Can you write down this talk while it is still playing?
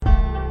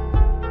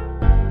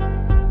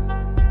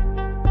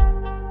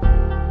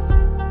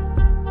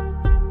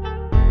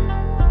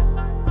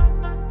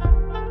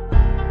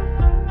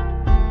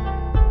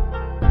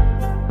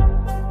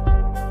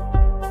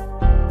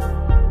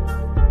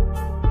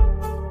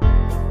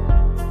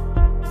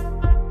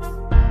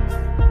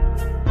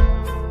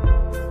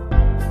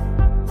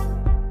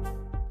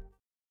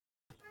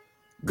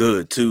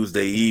Good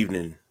Tuesday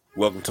evening.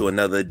 Welcome to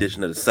another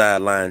edition of the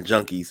Sideline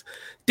Junkies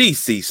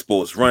DC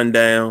Sports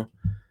Rundown.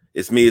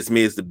 It's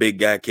the big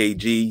guy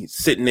KG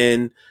sitting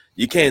in.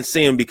 You can't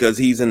see him because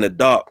he's in the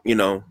dark. You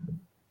know,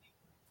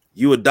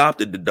 you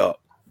adopted the dark.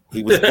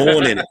 He was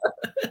born in it.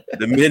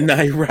 The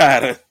Midnight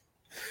Rider.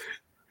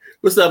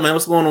 What's up, man?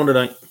 What's going on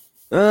tonight?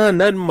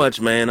 Nothing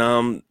much,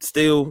 man.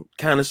 Still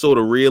kind of sort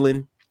of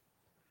reeling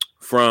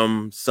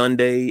from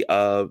Sunday.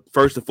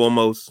 First and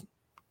foremost,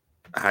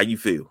 how you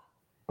feel?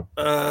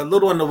 A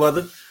little under the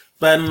weather,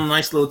 battling a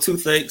nice little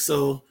toothache,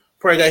 so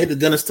probably got to hit the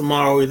dentist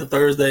tomorrow or either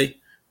Thursday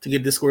to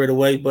get this squared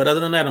away. But other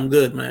than that, I'm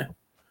good, man.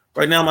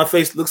 Right now, my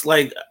face looks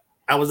like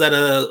I was at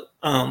a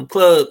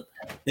club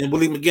and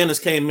Willie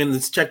McGinnis came in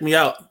to check me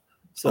out.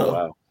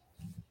 So,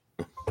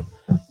 wow.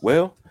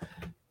 Well,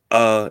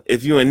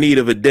 if you're in need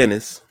of a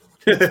dentist,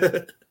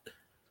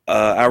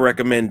 I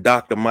recommend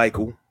Dr.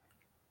 Michael,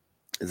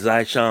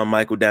 Zyshawn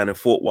Michael down in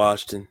Fort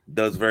Washington.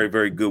 Does very,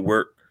 very good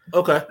work.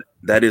 Okay.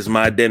 That is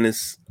my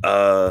dentist.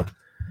 Yeah,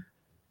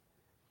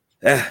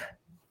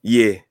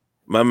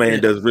 my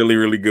man does really,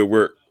 really good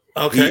work.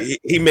 Okay.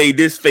 He made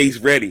this face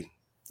ready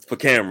for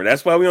camera.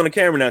 That's why we're on the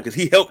camera now, because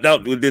he helped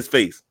out with this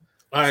face.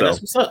 All right, so, that's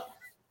what's up.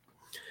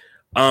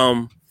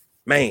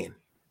 Man.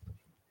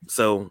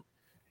 So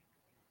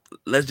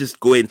let's just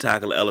go ahead and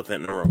tackle the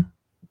elephant in the room.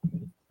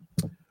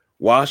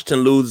 Washington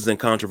loses in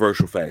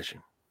controversial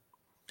fashion.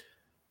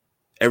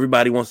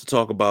 Everybody wants to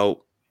talk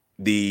about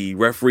the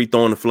referee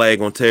throwing the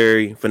flag on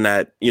Terry for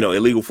not,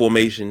 illegal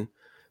formation,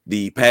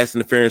 the pass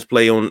interference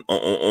play on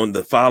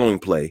the following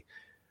play,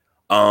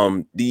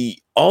 all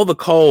the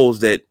calls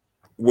that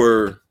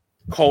were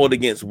called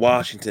against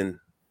Washington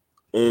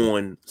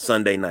on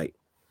Sunday night.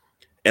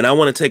 And I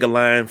want to take a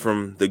line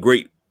from the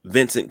great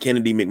Vincent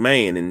Kennedy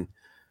McMahon and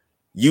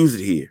use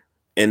it here.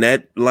 And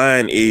that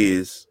line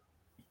is,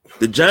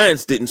 the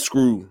Giants didn't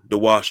screw the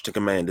Washington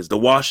Commanders. The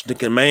Washington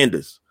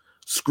Commanders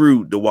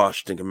screwed the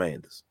Washington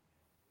Commanders.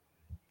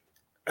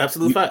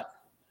 Absolute fact.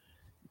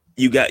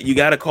 You got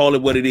to call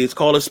it what it is.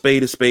 Call a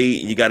spade,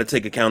 and you got to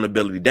take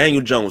accountability.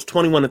 Daniel Jones,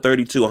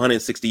 21-32,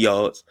 160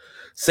 yards.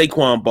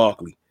 Saquon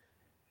Barkley.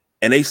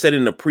 And they said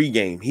in the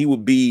pregame he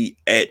would be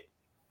at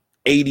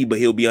 80, but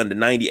he'll be under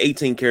 90.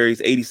 18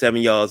 carries,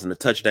 87 yards, and a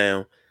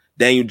touchdown.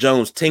 Daniel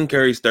Jones, 10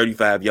 carries,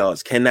 35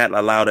 yards. Cannot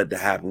allow that to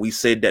happen. We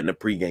said that in the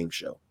pregame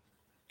show.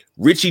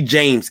 Richie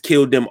James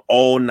killed them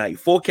all night.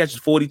 4 catches,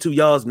 42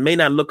 yards. May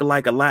not look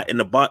like a lot in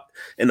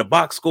the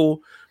box score,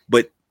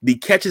 but the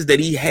catches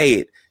that he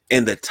had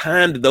and the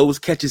time that those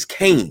catches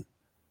came,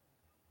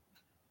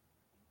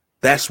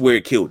 that's where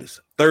it killed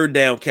us. Third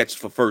down catches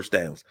for first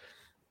downs.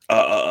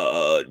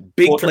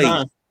 Big play.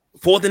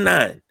 4th and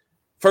 9.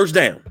 First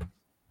down.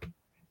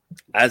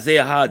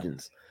 Isaiah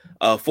Hodgins,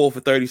 4 for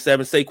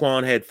 37.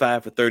 Saquon had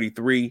 5 for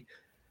 33.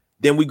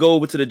 Then we go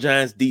over to the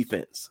Giants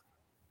defense.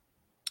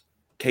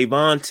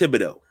 Kayvon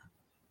Thibodeau,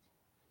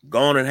 go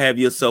on and have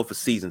yourself a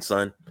season,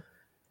 son.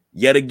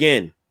 Yet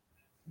again,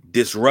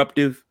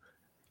 disruptive.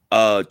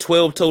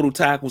 12 total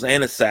tackles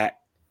and a sack.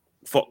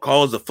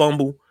 Caused a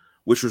fumble,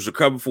 which was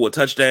recovered for a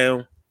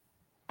touchdown.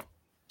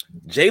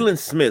 Jalen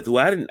Smith, who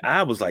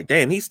I was like,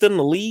 damn, he's still in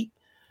the league.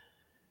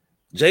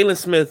 Jalen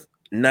Smith,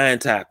 9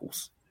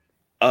 tackles.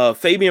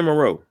 Fabian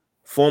Moreau,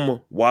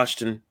 former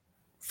Washington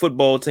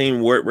football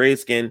team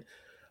Redskin,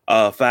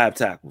 5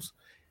 tackles.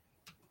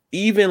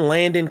 Even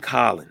Landon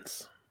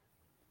Collins,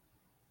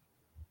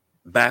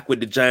 back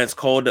with the Giants,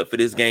 called up for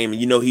this game, and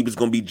he was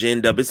going to be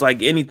ginned up. It's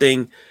like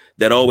anything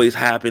that always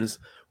happens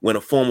when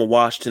a former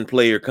Washington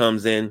player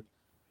comes in.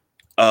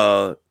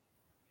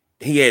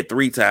 He had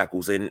 3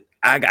 tackles, and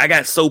I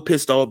got so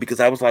pissed off because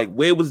I was like,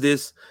 where was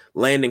this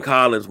Landon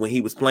Collins when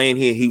he was playing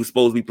here? He was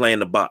supposed to be playing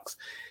the box.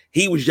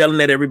 He was yelling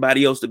at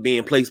everybody else to be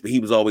in place, but he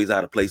was always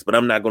out of place. But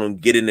I'm not going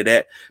to get into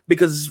that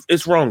because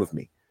it's wrong with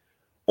me.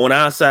 On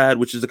our side,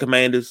 which is the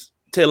Commanders,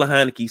 Taylor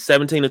Heineke,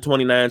 17 of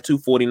 29,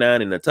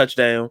 249 and a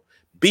touchdown.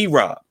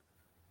 B-Rob,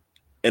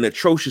 an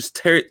atrocious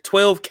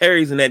 12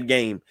 carries in that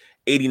game,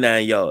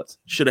 89 yards.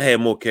 Should have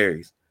had more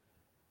carries.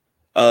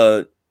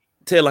 Taylor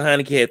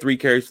Heineke had 3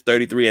 carries for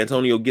 33.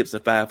 Antonio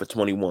Gibson, 5 for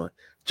 21.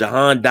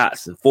 Jahan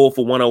Dotson, 4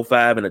 for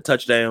 105 and a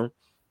touchdown.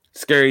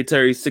 Scary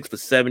Terry, 6 for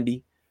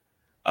 70.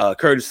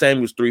 Curtis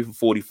Samuels, 3 for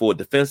 44.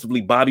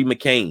 Defensively, Bobby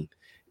McCain,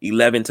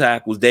 11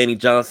 tackles. Danny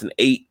Johnson,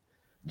 8.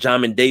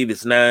 Jamin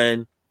Davis,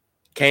 9.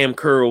 Cam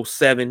Curl,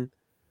 7.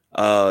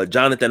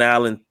 Jonathan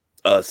Allen,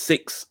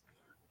 6.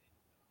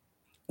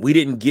 We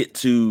didn't get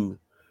to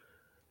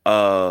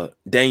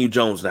Daniel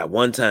Jones not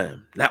one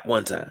time.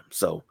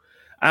 So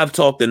I've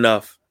talked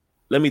enough.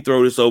 Let me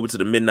throw this over to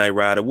the Midnight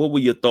Rider. What were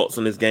your thoughts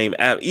on this game?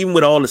 Even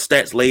with all the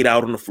stats laid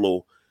out on the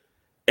floor,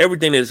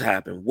 everything that has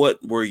happened, what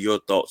were your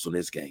thoughts on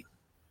this game?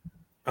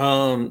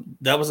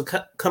 That was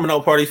a coming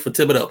out party for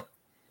Thibodeau.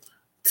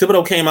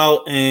 Thibodeau came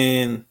out,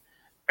 and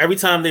every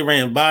time they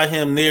ran by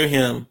him, near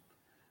him,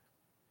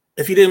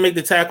 if he didn't make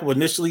the tackle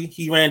initially,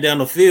 he ran down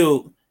the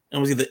field and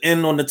was either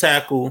in on the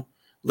tackle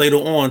later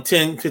on,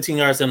 10, 15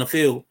 yards down the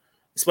field,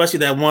 especially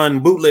that one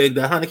bootleg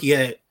that Heineke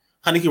had.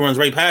 Heineke runs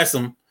right past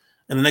him,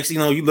 and the next thing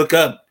you know, you look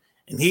up,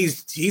 and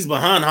he's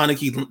behind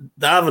Heinicke,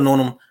 diving on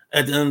him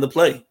at the end of the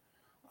play.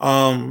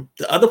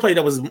 The other play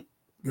that was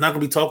not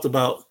going to be talked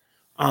about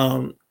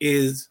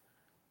is,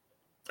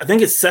 I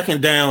think it's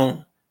second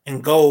down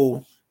and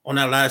goal on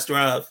that last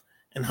drive,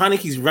 and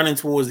Heinicke's running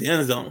towards the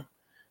end zone.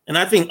 And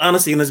I think,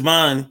 honestly, in his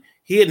mind,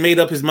 he had made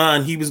up his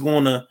mind he was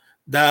going to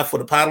dive for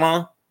the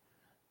pylon.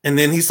 And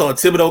then he saw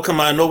Thibodeau come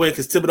out of nowhere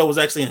because Thibodeau was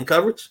actually in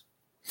coverage.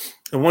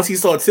 And once he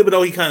saw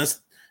Thibodeau, he kind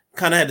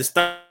of had to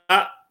stop.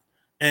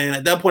 And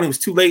at that point, it was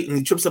too late, and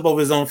he trips up over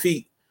his own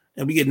feet,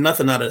 and we get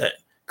nothing out of that.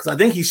 Because I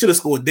think he should have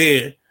scored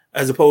there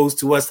as opposed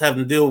to us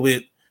having to deal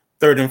with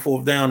third and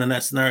fourth down in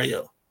that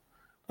scenario.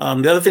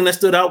 The other thing that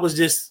stood out was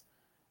just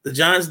the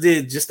Giants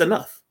did just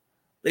enough.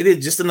 They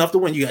did just enough to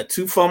win. You got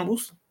 2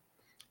 fumbles.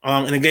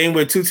 In a game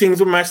where 2 teams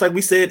were matched, like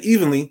we said,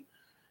 evenly,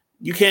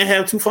 you can't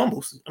have 2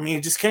 fumbles. I mean,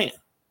 you just can't.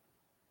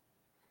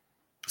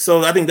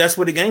 So I think that's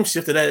where the game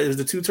shifted at, is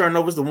the 2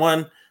 turnovers, the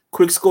 1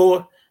 quick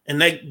score, and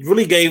that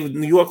really gave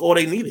New York all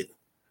they needed.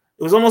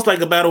 It was almost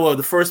like a battle of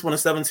the first one of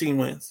 17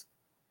 wins.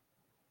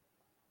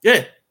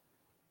 Yeah.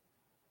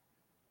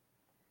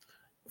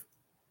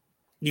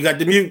 You got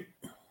the mute.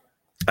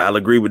 I'll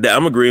agree with that.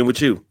 I'm agreeing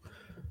with you.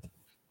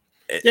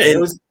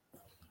 Yeah,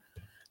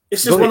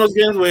 it's just one of those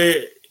games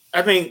where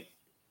I think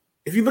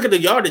if you look at the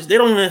yardage, they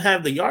don't even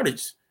have the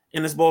yardage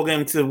in this ball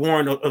game to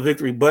warrant a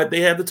victory, but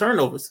they have the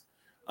turnovers.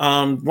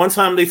 One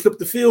time they flipped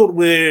the field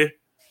where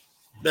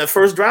that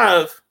first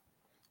drive,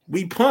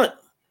 we punt.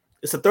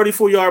 It's a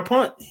 34-yard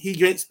punt. He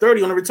gets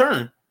 30 on the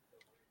return.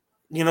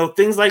 You know,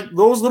 things like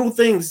those little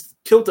things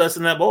killed us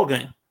in that ball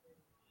game.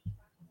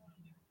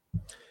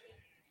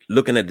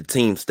 Looking at the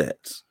team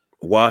stats,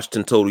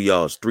 Washington total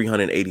yards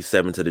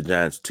 387 to the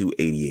Giants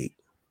 288.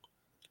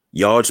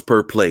 Yards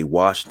per play,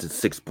 Washington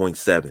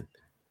 6.7.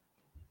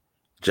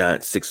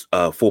 Giants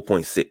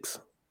 4.6.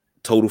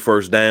 Total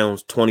first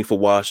downs 20 for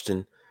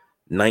Washington,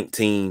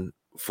 19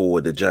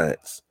 for the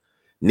Giants.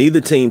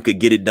 Neither team could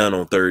get it done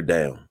on third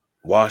down.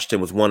 Washington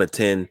was 1 of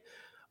 10.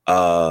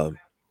 The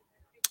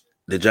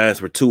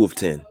Giants were 2 of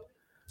 10.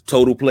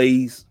 Total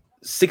plays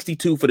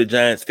 62 for the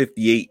Giants,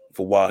 58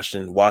 for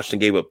Washington. Washington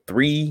gave up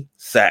 3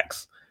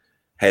 sacks,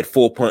 had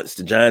 4 punts.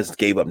 The Giants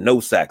gave up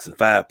no sacks and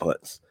 5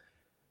 punts.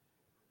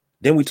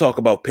 Then we talk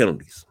about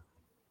penalties.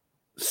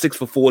 6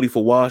 for 40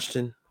 for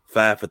Washington,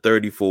 5 for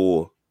 30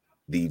 for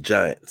the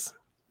Giants.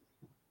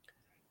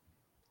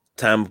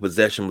 Time of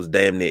possession was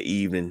damn near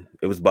even.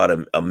 It was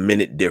about a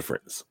minute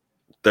difference.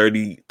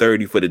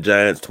 30-30 for the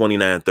Giants,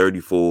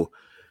 29-30 for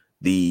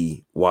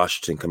the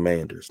Washington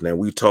Commanders. Now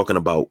we're talking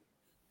about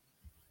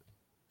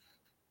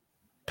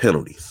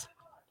penalties.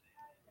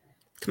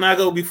 Can I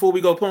go before we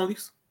go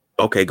penalties?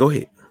 Okay, go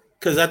ahead.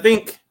 Because I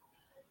think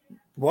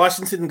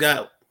Washington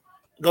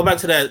go back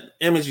to that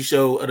image you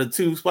showed of the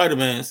 2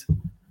 Spider-Mans.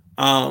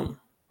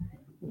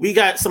 We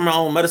got some of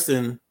our own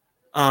medicine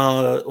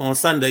on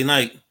Sunday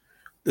night.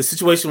 The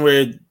situation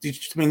where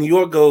New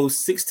York goes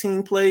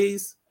 16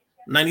 plays,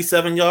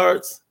 97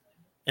 yards,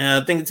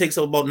 and I think it takes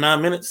about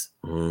 9 minutes.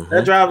 Mm-hmm.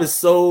 That drive is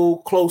so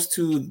close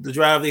to the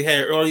drive they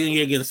had earlier in the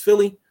year against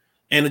Philly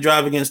and the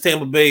drive against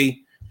Tampa Bay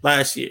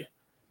last year.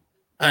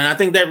 And I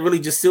think that really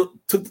just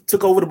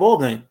took over the ball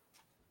game.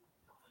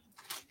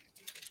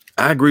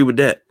 I agree with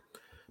that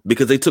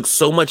because they took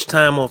so much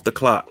time off the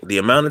clock. The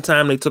amount of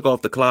time they took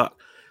off the clock,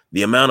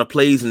 the amount of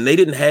plays, and they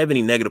didn't have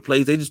any negative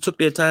plays. They just took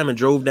their time and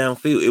drove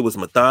downfield. It was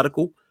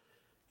methodical.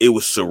 It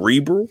was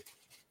cerebral.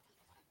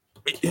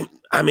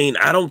 I mean,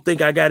 I don't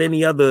think I got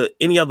any other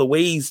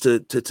ways to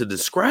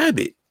describe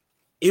it.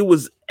 It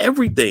was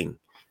everything.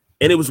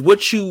 And it was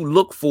what you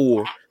look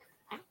for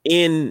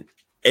in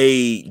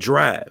a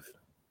drive.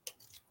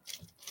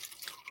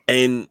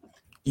 And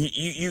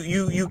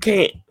you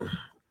can't,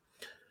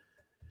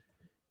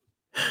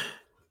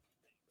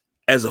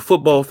 as a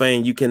football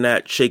fan, you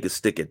cannot shake a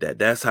stick at that.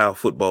 That's how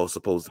football is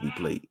supposed to be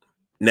played.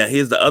 Now,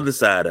 here's the other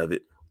side of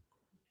it.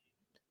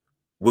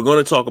 We're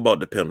going to talk about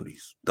the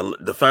penalties.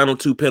 The final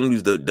 2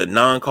 penalties, the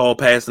non-call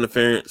pass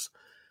interference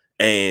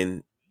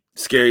and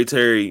Scary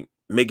Terry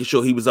making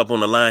sure he was up on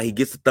the line. He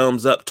gets the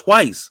thumbs up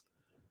twice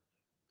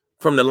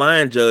from the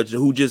line judge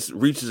who just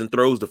reaches and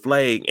throws the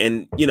flag.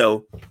 And, you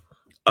know,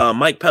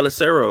 Mike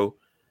Pelissero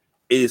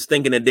is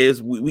thinking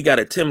that we got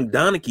a Tim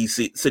Donaghy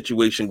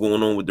situation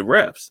going on with the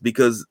refs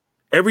because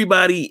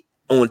everybody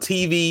on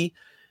TV,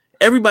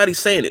 everybody's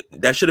saying it.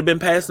 That should have been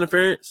pass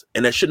interference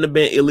and that shouldn't have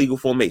been illegal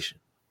formation.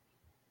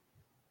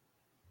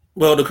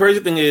 Well, the crazy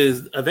thing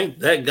is, I think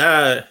that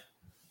guy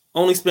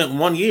only spent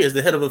 1 year as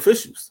the head of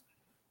officials.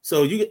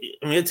 So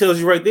it tells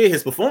you right there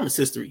his performance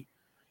history.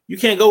 You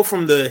can't go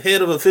from the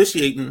head of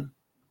officiating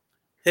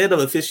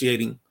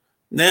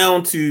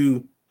now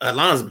to a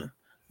linesman.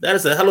 That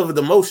is a hell of a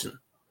demotion.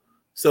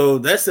 So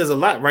that says a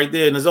lot right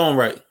there in his own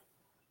right.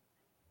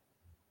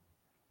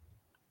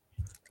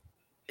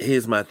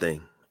 Here's my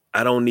thing.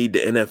 I don't need the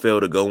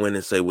NFL to go in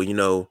and say, well, you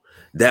know,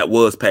 that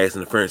was pass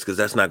interference because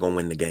that's not going to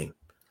win the game.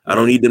 I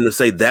don't need them to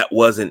say that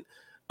wasn't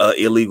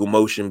illegal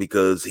motion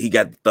because he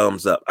got the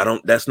thumbs up.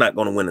 That's not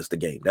going to win us the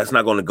game. That's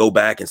not going to go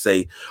back and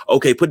say,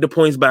 okay, put the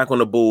points back on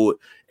the board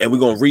and we're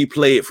going to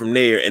replay it from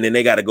there. And then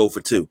they got to go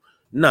for 2.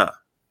 Nah,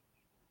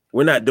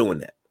 we're not doing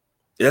that.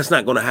 That's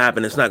not going to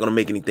happen. It's not going to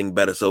make anything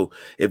better. So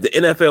if the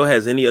NFL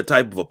has any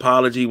type of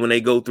apology when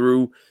they go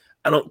through,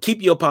 I don't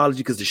keep your apology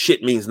because the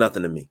shit means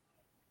nothing to me.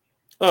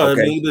 Oh,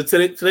 okay. I mean,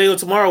 today or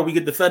tomorrow we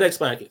get the FedEx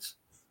package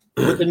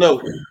with the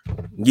note.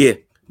 Yeah,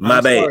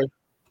 my bad. Sorry.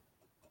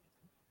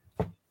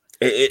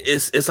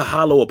 It's a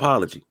hollow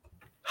apology.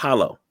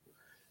 Hollow.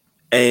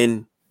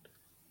 And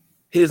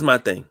here's my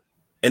thing.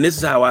 And this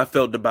is how I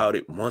felt about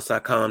it once I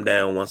calmed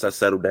down, once I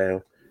settled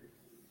down.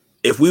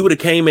 If we would have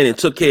came in and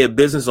took care of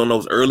business on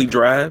those early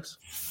drives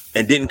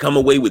and didn't come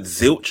away with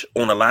zilch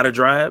on a lot of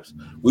drives,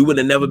 we would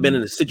have never been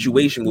in a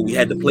situation where we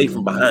had to play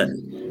from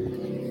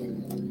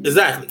behind.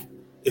 Exactly.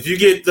 If you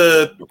get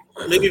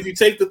if you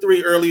take the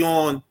 3 early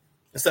on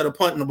instead of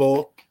punting the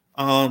ball,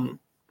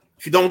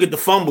 if you don't get the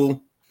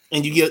fumble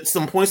and you get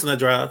some points on that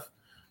drive,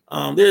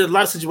 there's a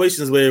lot of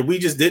situations where we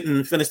just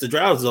didn't finish the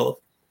drives off.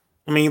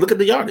 I mean, look at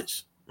the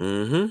yardage.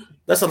 Mm-hmm.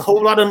 That's a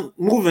whole lot of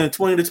moving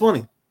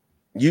 20-20.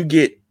 You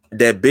get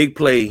that big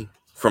play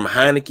from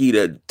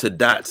Heineke to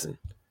Dotson,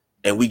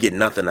 and we get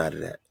nothing out of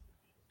that.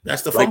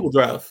 That's the fumble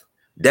drive.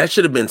 That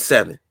should have been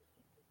 7.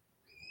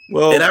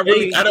 Well, and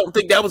I don't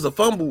think that was a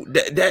fumble.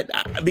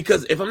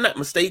 Because if I'm not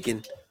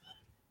mistaken,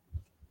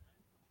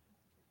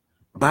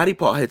 body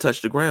part had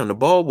touched the ground. The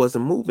ball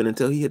wasn't moving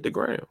until he hit the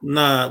ground.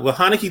 Nah, what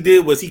Heineke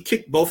did was he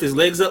kicked both his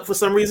legs up for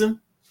some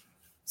reason.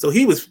 So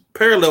he was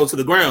parallel to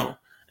the ground.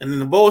 And then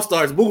the ball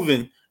starts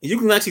moving. And you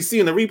can actually see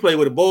in the replay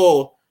where the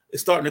ball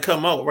is starting to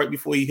come out right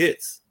before he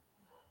hits.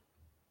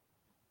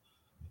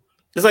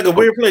 It's like a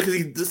weird play because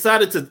he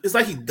decided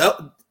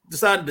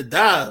to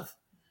dive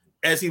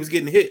as he was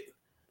getting hit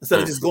instead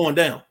of just going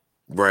down.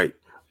 Right.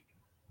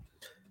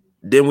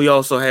 Then we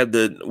also had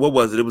what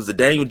was it? It was the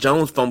Daniel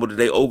Jones fumble that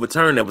they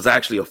overturned. That was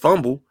actually a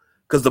fumble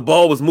because the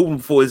ball was moving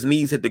before his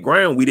knees hit the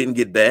ground. We didn't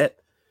get that.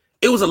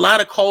 It was a lot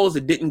of calls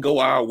that didn't go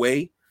our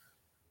way.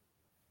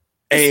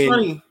 It's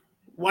funny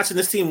watching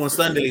this team on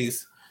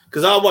Sundays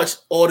because I'll watch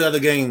all the other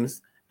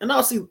games and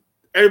I'll see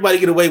everybody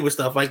get away with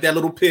stuff like that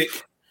little pick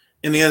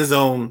in the end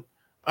zone.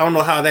 I don't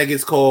know how that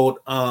gets called.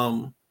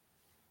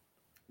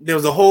 There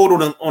was a hold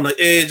on the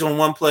edge on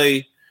one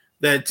play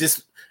that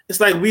just it's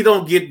like we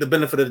don't get the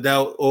benefit of the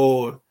doubt,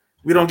 or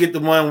we don't get the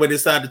one where they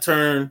decide to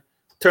turn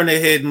their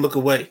head and look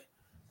away.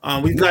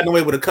 We've gotten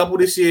away with a couple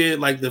this year,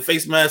 like the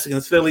face mask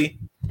against Philly.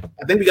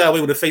 I think we got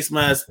away with a face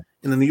mask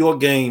in the New York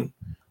game,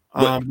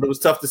 but it was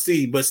tough to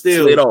see. But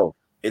still, slid off.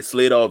 It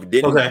slid off.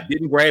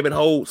 Didn't grab and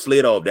hold.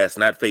 Slid off. That's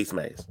not face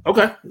mask.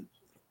 Okay,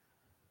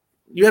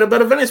 you had a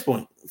better vantage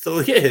point, so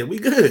yeah, we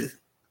good.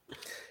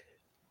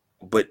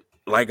 But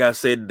like I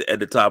said at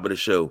the top of the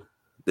show,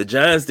 the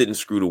Giants didn't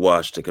screw the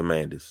Washington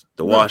Commanders.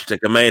 Washington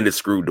Commanders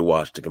screwed the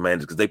Washington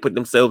Commanders because they put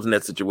themselves in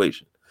that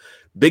situation.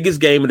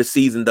 Biggest game of the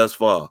season thus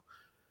far.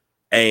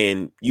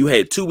 And you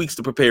had 2 weeks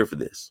to prepare for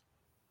this.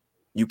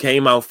 You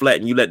came out flat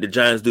and you let the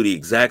Giants do the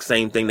exact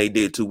same thing they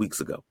did 2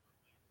 weeks ago.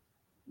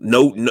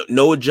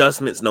 No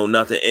adjustments, no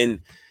nothing.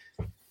 And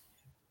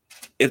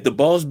if the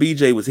boss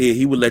BJ was here,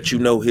 he would let you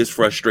know his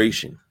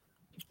frustration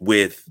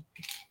with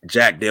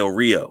Jack Del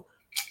Rio.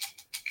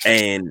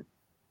 And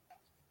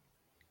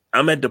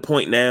I'm at the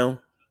point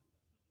now,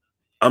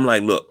 I'm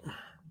like, look,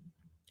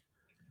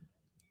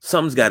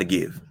 something's got to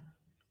give.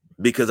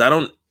 Because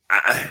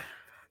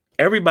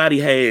everybody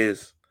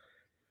has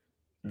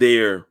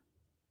their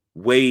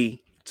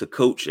way to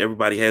coach.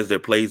 Everybody has their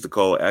plays to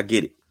call. I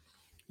get it.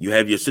 You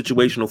have your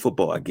situational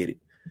football. I get it.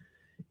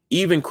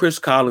 Even Chris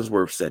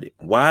Collinsworth said it.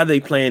 Why are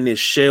they playing this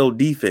shell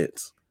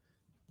defense?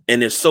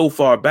 And it's so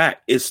far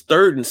back. It's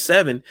 3rd and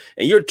 7,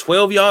 and you're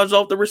 12 yards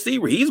off the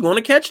receiver. He's going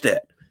to catch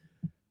that.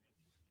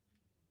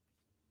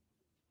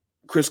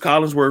 Chris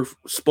Collinsworth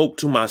spoke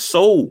to my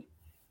soul.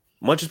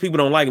 Much as people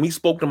don't like him, he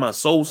spoke to my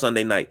soul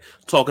Sunday night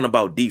talking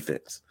about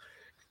defense.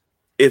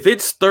 If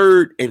it's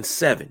 3rd and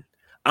 7,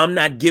 I'm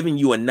not giving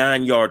you a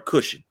 9-yard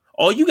cushion.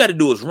 All you got to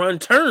do is run,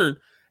 turn,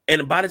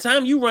 and by the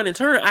time you run and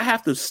turn, I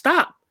have to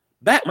stop,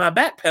 back my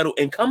back pedal,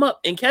 and come up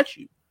and catch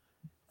you.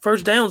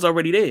 First down's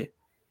already there.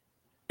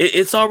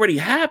 It's already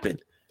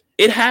happened.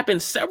 It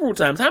happened several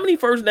times. How many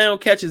first down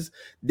catches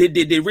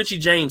did Richie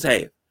James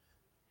have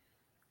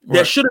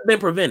that should have been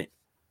prevented?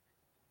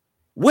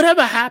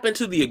 Whatever happened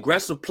to the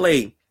aggressive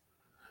play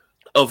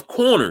of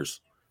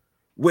corners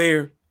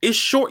where it's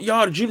short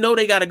yardage, you know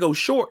they got to go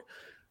short,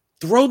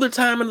 throw the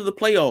time into the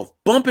playoff,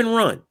 bump and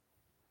run.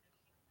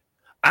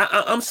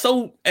 I'm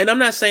so, and I'm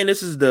not saying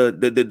this is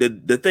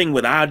the thing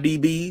with our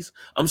DBs.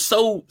 I'm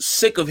so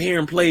sick of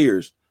hearing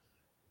players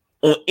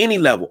on any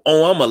level.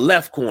 Oh, I'm a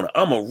left corner.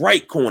 I'm a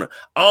right corner.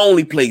 I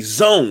only play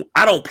zone.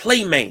 I don't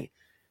play man.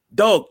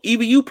 Dog,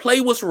 either you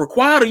play what's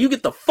required or you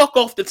get the fuck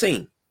off the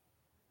team.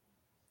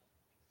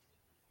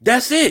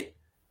 That's it.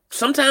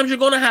 Sometimes you're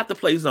going to have to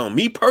play zone.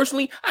 Me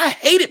personally, I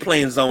hated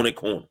playing zone at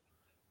corner.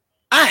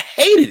 I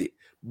hated it.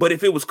 But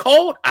if it was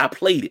called, I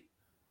played it.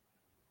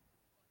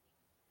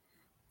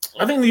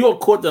 I think New York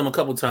caught them a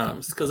couple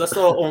times because I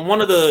saw on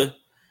one of the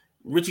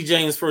Richie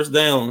James first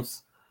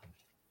downs,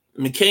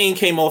 McCain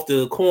came off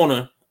the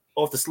corner,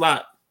 off the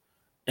slot,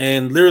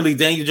 and literally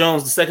Daniel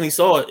Jones, the second he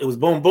saw it, it was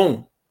boom,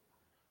 boom.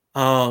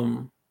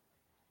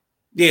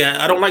 Yeah,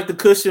 I don't like the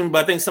cushion,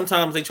 but I think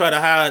sometimes they try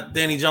to hide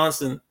Danny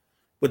Johnson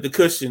with the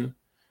cushion.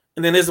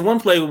 And then there's one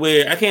play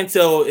where I can't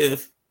tell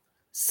if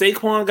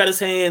Saquon got his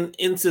hand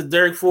into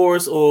Derek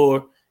Forrest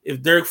or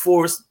if Derek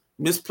Forrest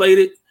misplayed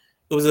it.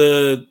 It was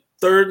a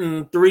 3rd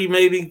and 3,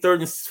 maybe 3rd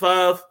and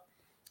 5,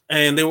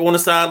 and they were on the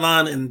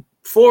sideline, and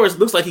Forrest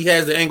looks like he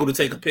has the angle to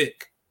take a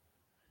pick,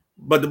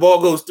 but the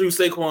ball goes through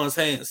Saquon's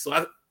hands. So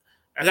I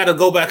got to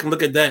go back and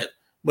look at that.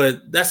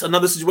 But that's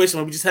another situation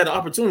where we just had an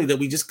opportunity that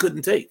we just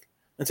couldn't take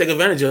and take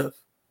advantage of.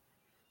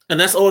 And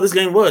that's all this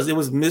game was. It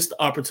was missed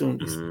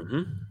opportunities.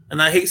 Mm-hmm.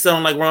 And I hate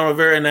sounding like Ron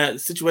Rivera in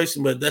that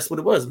situation, but that's what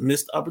it was,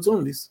 missed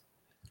opportunities.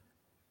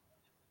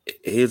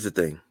 Here's the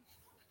thing.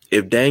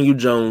 If Daniel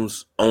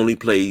Jones only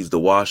plays the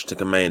Washington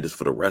Commanders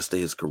for the rest of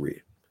his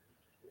career,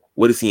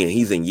 what is he in?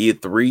 He's in year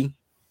 3?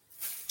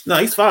 No,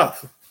 he's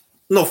 5.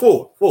 No,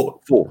 4.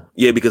 4.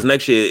 Yeah, because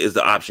next year is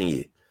the option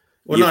year.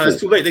 Well, no, that's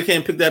too late. They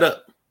can't pick that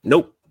up.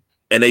 Nope.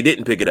 And they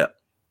didn't pick it up.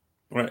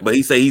 Right. But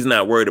he said he's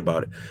not worried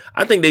about it.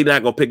 I think they're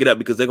not going to pick it up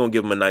because they're going to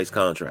give him a nice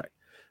contract.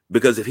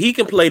 Because if he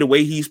can play the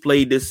way he's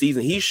played this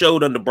season, he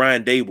showed under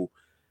Brian Dable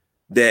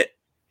that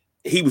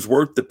he was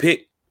worth the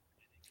pick.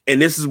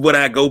 And this is what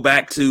I go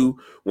back to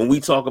when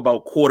we talk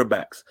about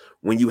quarterbacks.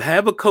 When you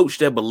have a coach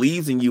that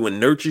believes in you and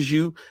nurtures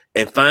you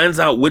and finds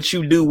out what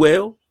you do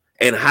well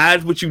and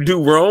hides what you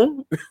do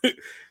wrong,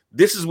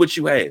 this is what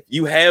you have.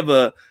 You have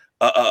a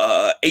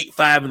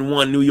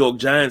 8-5-1 New York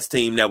Giants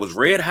team that was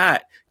red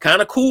hot,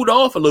 kind of cooled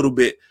off a little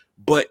bit,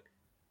 but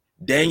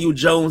Daniel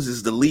Jones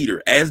is the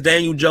leader. As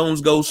Daniel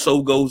Jones goes,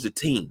 so goes the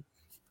team.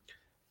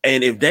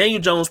 And if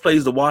Daniel Jones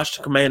plays the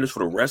Washington Commanders for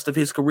the rest of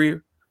his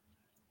career,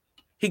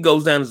 he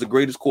goes down as the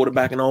greatest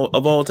quarterback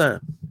of all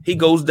time. He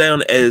goes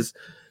down as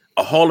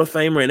a Hall of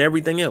Famer and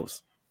everything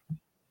else.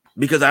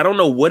 Because I don't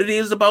know what it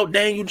is about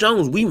Daniel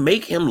Jones. We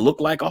make him look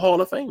like a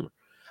Hall of Famer.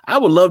 I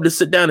would love to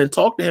sit down and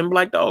talk to him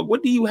like, dog,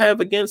 what do you have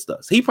against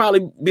us? He'd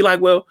probably be like,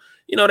 well,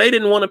 they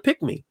didn't want to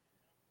pick me.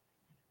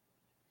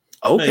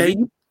 Okay,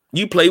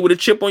 you play with a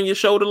chip on your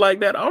shoulder like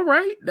that. All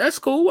right, that's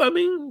cool. I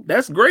mean,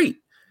 that's great.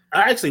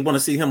 I actually want to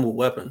see him with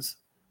weapons.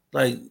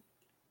 Like,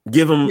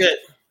 give him.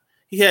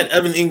 He had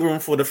Evan Ingram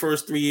for the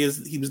first 3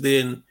 years he was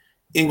there, and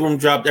Ingram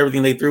dropped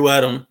everything they threw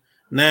at him.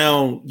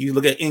 Now you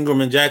look at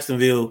Ingram in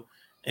Jacksonville,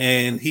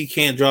 and he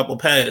can't drop a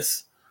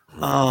pass.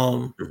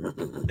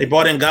 They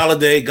brought in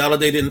Galladay.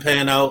 Galladay didn't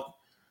pan out.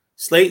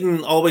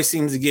 Slayton always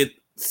seems to get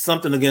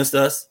something against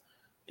us.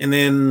 And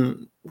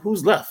then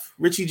who's left?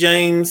 Richie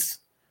James.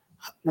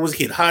 What was the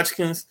kid?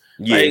 Hodgkins.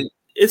 Yeah. Like,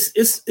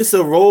 it's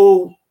a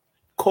roll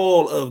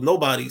call of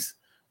nobodies,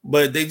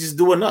 but they just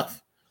do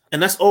enough.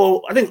 And that's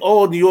all. I think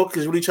all New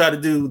Yorkers really try to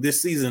do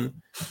this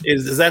season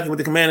is exactly what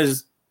the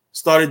Commanders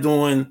started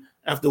doing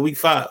after week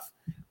 5.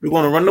 We're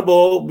going to run the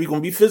ball. We're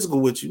going to be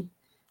physical with you.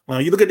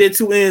 You look at their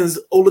 2 ends,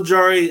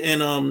 Olajari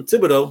and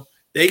Thibodeau.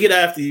 They get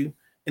after you,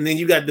 and then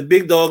you got the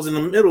big dogs in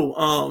the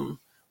middle,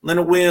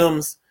 Leonard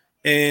Williams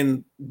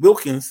and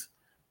Wilkins.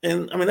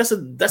 And I mean that's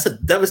a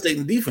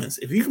devastating defense.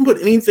 If you can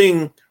put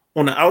anything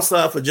on the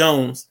outside for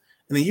Jones,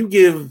 and then you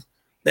give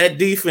that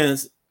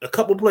defense a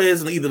couple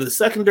players in either the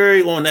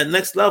secondary or on that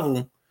next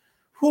level,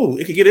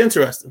 it could get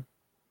interesting.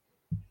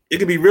 It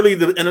could be really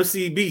the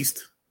NFC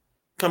beast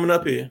coming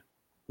up here.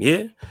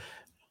 Yeah.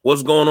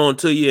 What's going on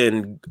to you?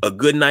 And a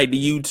good night to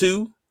you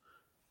too.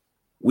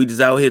 We just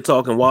out here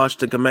talking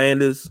Washington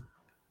Commanders.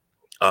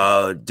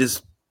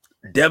 Just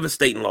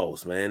devastating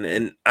loss, man.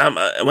 And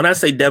when I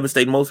say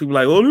devastating, most people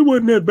are like, oh, it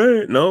wasn't that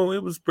bad. No,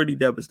 it was pretty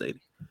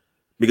devastating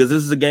because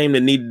this is a game that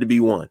needed to be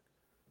won.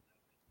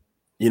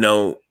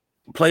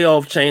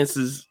 Playoff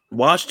chances.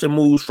 Washington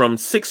moves from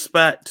 6th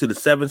spot to the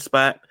 7th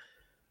spot.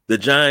 The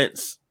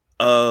Giants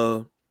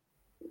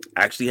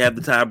actually have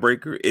the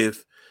tiebreaker.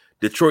 If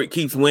Detroit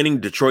keeps winning,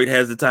 Detroit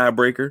has the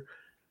tiebreaker.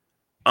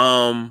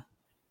 Man.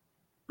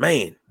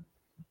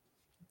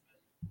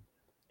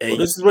 Well,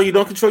 this is where you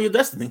don't control your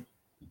destiny.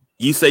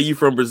 You say you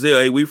from Brazil.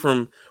 Hey, we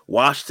from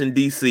Washington,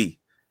 D.C.,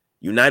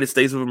 United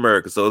States of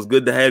America. So it's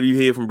good to have you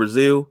here from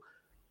Brazil.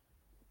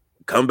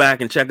 Come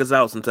back and check us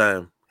out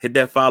sometime. Hit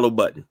that follow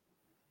button.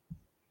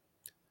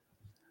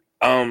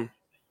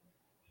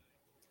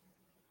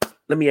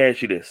 Let me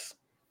ask you this.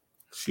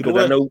 Because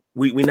I know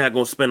we're not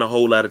going to spend a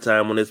whole lot of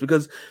time on this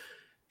because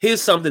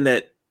here's something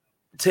that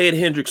Ted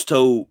Hendricks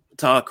told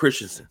Todd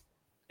Christensen.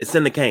 It's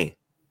in the cane.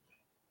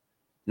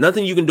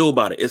 Nothing you can do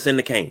about it. It's in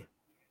the cane.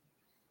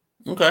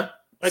 Okay.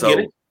 I get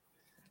it.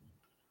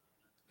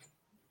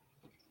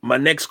 My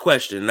next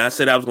question, and I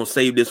said I was going to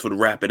save this for the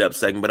wrap it up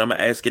segment, but I'm going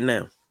to ask it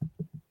now.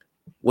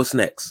 What's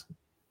next?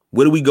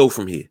 Where do we go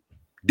from here?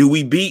 Do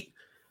we beat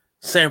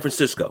San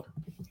Francisco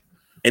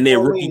and their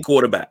rookie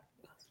quarterback?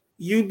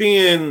 You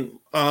being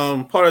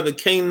part of the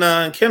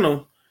K9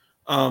 kennel,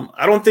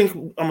 I don't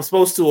think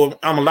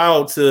I'm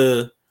allowed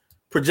to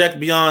project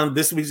beyond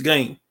this week's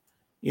game.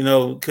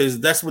 because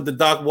that's what the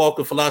Doc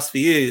Walker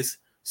philosophy is.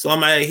 So I'm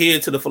going to adhere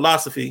to the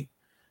philosophy.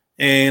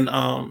 And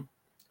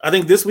I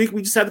think this week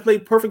we just have to play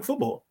perfect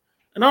football.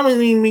 And I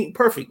don't even mean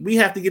perfect. We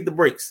have to get the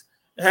breaks.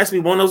 It has to be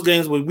one of those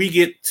games where we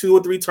get 2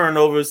 or 3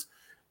 turnovers,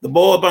 the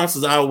ball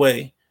bounces our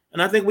way,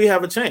 and I think we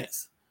have a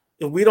chance.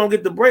 If we don't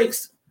get the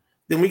breaks,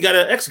 then we got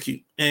to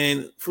execute.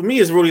 And for me,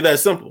 it's really that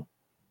simple.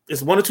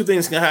 It's 1 or 2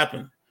 things can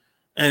happen.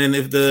 And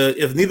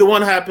if neither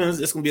one happens,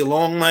 it's going to be a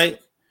long night.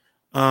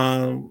 You're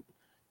going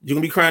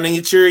to be crying in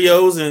your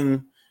Cheerios,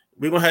 and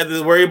we're going to have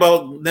to worry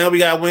about now we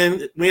got to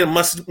win. We had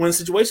must-win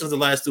situations the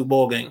last 2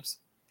 ball games.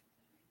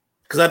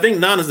 Because I think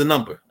 9 is the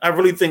number. I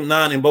really think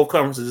 9 in both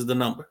conferences is the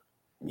number.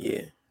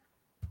 Yeah.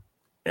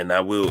 And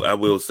I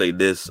will say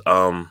this.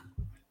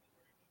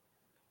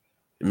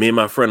 Me and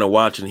my friend are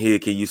watching here.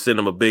 Can you send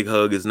him a big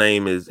hug? His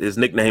nickname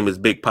is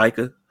Big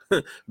Piker.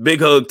 Big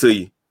hug to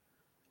you.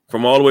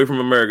 From all the way from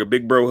America.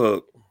 Big bro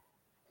hug.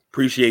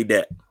 Appreciate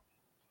that.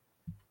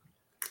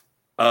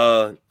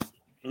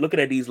 Looking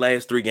at these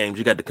last 3 games,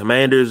 you got the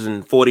Commanders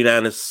and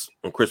 49ers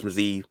on Christmas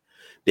Eve.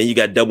 Then you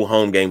got double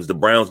home games, the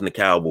Browns and the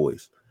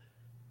Cowboys.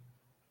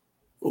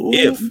 Ooh,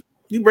 if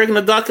you breaking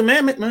the God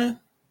commandment, man.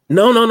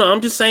 No.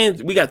 I'm just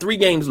saying we got 3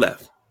 games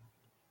left.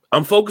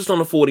 I'm focused on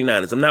the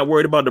 49ers. I'm not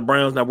worried about the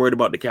Browns, not worried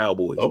about the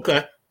Cowboys.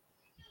 Okay.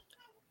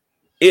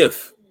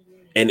 If,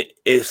 and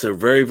it's a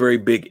very, very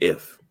big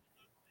if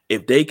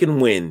they can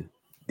win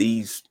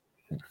these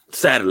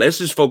Saturday, let's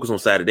just focus on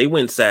Saturday. They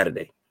win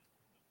Saturday.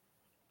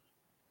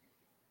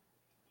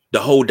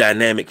 The whole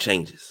dynamic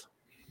changes.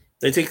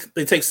 They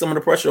take some of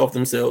the pressure off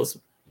themselves.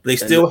 They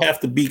still have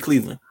to beat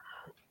Cleveland.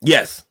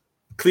 Yes.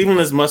 Cleveland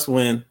is must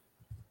win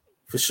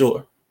for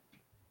sure.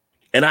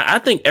 And I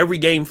think every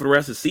game for the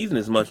rest of the season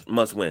is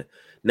must win.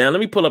 Now let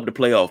me pull up the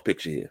playoff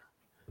picture here.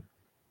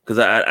 Because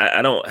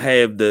I don't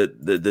have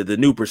the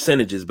new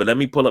percentages, but let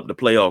me pull up the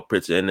playoff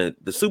picture. And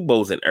the Super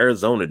Bowl's in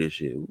Arizona this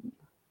year.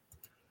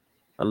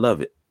 I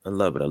love it.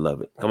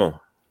 Come on.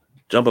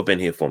 Jump up in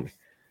here for me.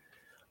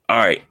 All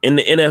right. In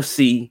the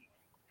NFC,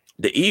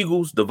 the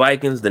Eagles, the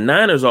Vikings, the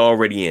Niners are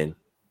already in.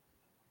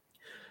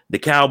 The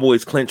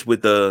Cowboys clinch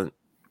with the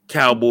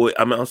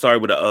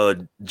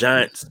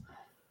Giants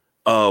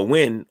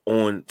win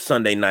on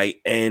Sunday night.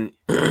 And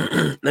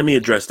let me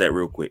address that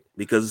real quick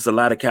because it's a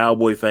lot of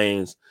Cowboy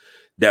fans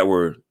that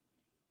were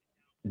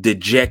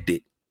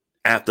dejected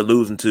after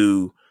losing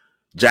to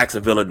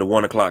Jacksonville in the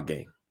 1:00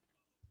 game.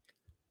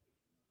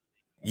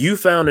 You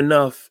found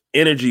enough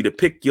energy to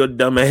pick your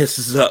dumb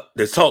asses up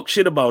to talk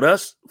shit about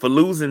us for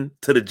losing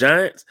to the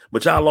Giants,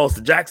 but y'all lost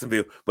to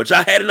Jacksonville, but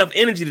y'all had enough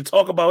energy to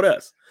talk about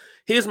us.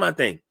 Here's my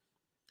thing.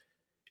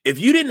 If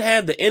you didn't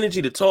have the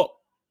energy to talk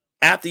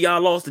after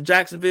y'all lost to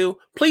Jacksonville,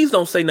 please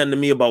don't say nothing to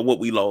me about what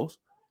we lost.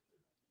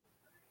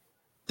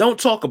 Don't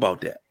talk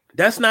about that.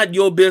 That's not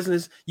your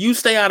business. You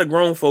stay out of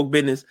grown folk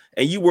business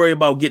and you worry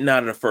about getting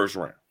out of the first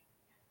round.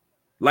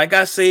 Like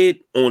I said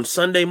on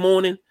Sunday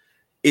morning,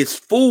 it's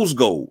fool's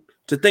gold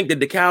to think that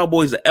the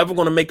Cowboys are ever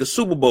going to make a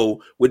Super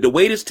Bowl with the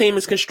way this team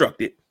is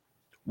constructed,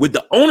 with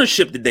the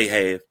ownership that they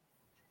have.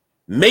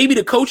 Maybe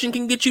the coaching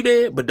can get you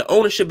there, but the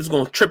ownership is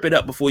going to trip it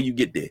up before you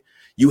get there.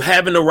 You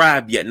haven't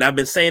arrived yet. And I've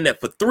been saying that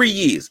for 3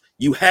 years.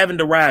 You haven't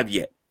arrived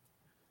yet.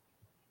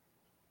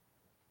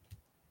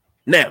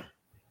 Now,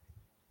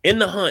 in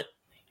the hunt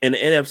in the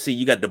NFC,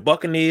 you got the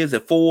Buccaneers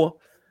at 4,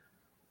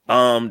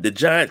 the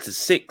Giants at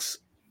 6,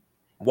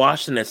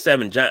 Washington at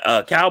 7,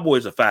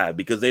 Cowboys are 5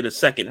 because they're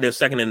second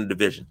in the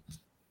division.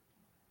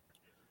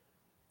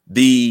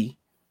 The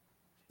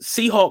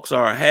Seahawks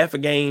are a half a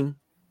game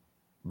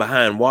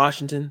behind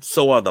Washington.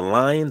 So are the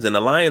Lions, and the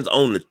Lions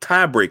own the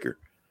tiebreaker.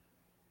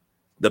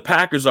 The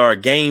Packers are a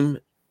game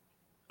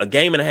and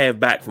a half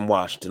back from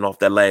Washington off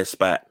that last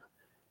spot.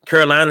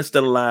 Carolina's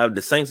still alive.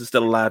 The Saints are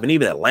still alive, and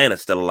even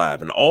Atlanta's still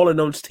alive. And all of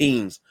those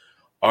teams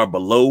are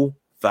below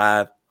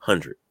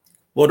 500.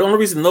 Well, the only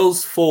reason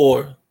those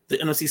 4, the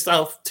NFC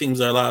South teams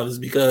are alive is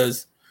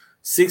because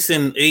 6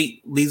 and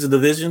 8 leads the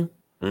division.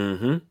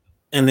 Mm-hmm.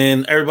 And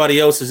then everybody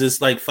else is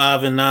just like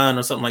 5 and 9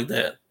 or something like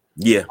that.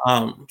 Yeah.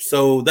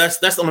 So that's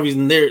the only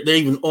reason they're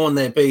even on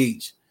that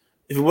page.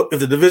 If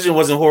the division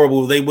wasn't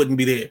horrible, they wouldn't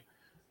be there.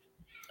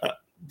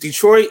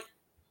 Detroit,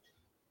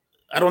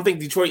 I don't think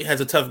Detroit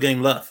has a tough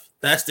game left.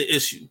 That's the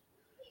issue.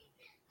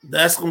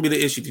 That's going to be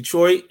the issue.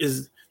 Detroit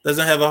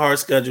doesn't have a hard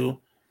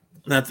schedule,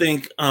 and I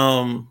think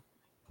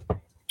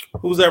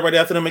who's that right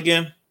after them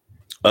again?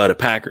 The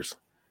Packers.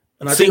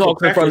 And I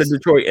Seahawks in front of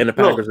Detroit and the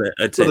Packers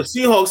at 10. So the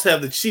Seahawks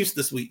have the Chiefs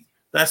this week.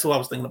 That's what I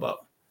was thinking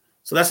about.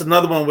 So that's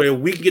another one where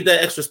we can get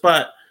that extra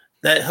spot.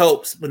 That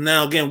helps. But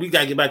now, again, we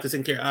got to get back to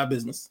taking care of our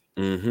business.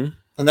 Mm-hmm.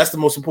 And that's the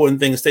most important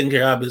thing is taking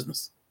care of our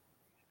business.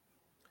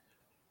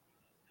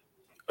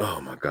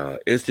 Oh, my God.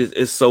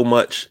 It's so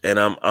much. And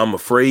I'm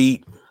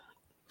afraid.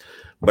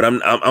 But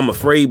I'm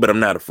afraid, but I'm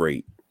not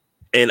afraid.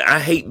 And I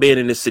hate being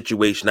in this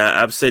situation.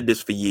 I've said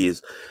this for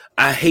years.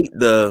 I hate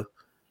the,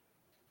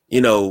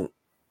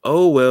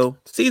 oh, well,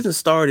 season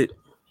started.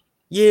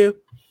 Yeah,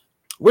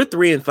 we're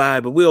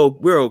 3-5, but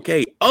we're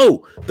okay.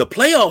 Oh, the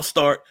playoffs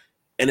start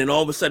and then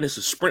all of a sudden it's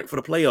a sprint for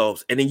the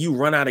playoffs, and then you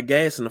run out of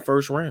gas in the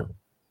first round.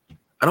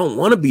 I don't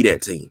want to be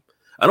that team.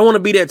 I don't want to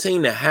be that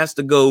team that has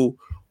to go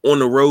on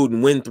the road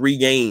and win 3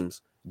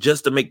 games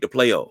just to make the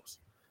playoffs.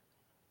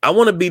 I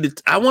want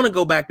to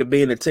go back to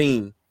being a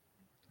team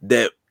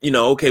that,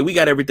 okay, we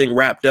got everything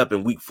wrapped up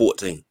in week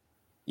 14.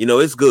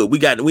 It's good. We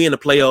in the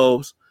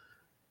playoffs.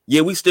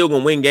 Yeah, we still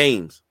gonna win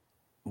games,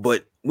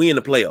 but we in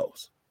the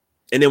playoffs.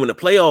 And then when the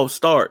playoffs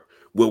start,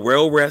 we're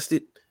well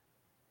rested.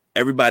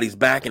 Everybody's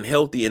back and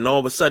healthy, and all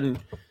of a sudden,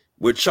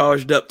 we're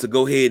charged up to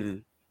go ahead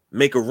and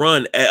make a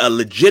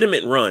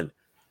legitimate run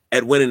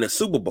at winning a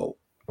Super Bowl.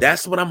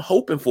 That's what I'm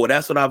hoping for.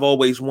 That's what I've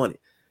always wanted.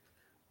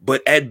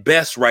 But at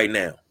best right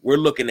now, we're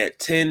looking at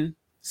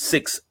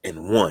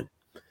 10-6-1.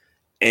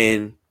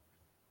 And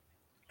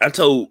I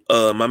told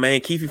my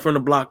man Keefe from the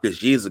block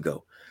this years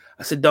ago.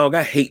 I said, dog,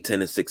 I hate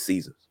 10-6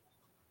 seasons.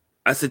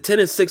 I said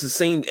 10-6 is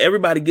seen.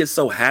 Everybody gets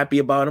so happy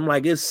about it. I'm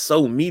like, it's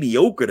so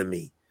mediocre to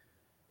me.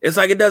 It's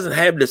like it doesn't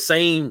have the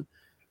same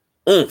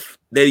oomph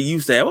that it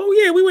used to have. Oh,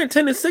 yeah, we went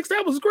 10-6.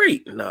 That was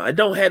great. No, I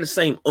don't have the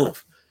same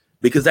oomph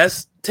because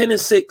that's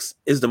 10-6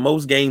 is the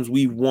most games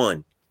we've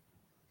won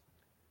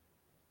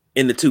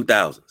in the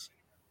 2000s.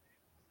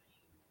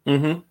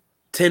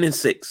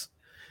 10-6.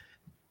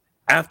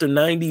 After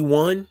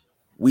 91,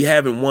 we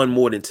haven't won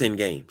more than 10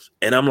 games.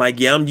 And I'm like,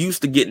 yeah, I'm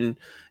used to getting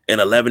an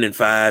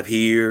 11-5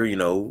 here.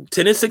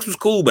 10-6 was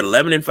cool, but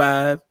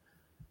 11-5.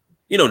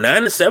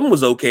 9-7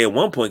 was okay at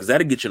one point because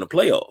that'll get you in the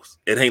playoffs.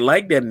 It ain't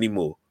like that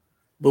anymore.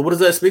 But what does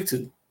that speak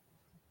to?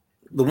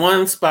 The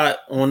one spot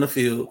on the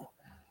field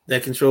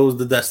that controls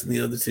the destiny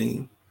of the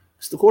team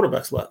is the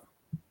quarterback spot.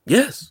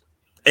 Yes.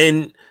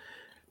 And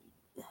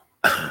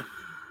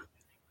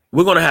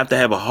we're going to have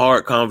a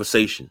hard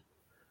conversation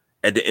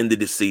at the end of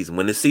this season.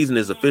 When the season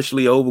is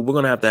officially over, we're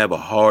going to have a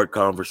hard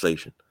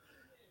conversation.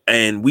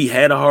 And we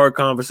had a hard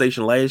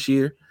conversation last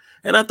year,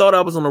 and I thought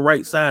I was on the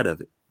right side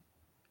of it.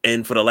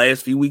 And for the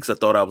last few weeks, I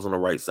thought I was on the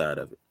right side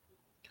of it.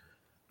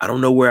 I don't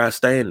know where I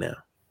stand now.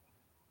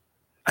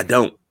 I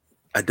don't.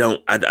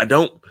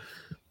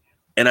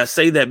 And I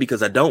say that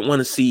because I don't want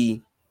to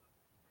see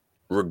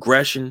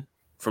regression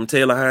from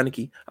Taylor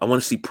Heinicke. I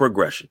want to see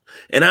progression.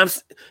 And I'm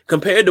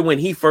compared to when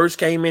he first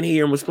came in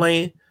here and was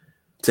playing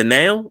to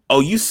now. Oh,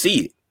 you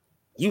see it.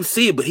 You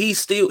see it, but he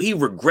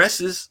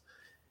regresses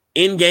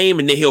in game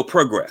and then he'll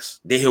progress.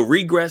 Then he'll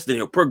regress, then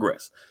he'll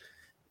progress.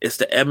 It's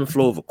the ebb and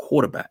flow of a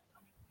quarterback.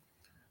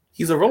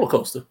 He's a roller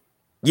coaster.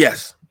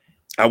 Yes,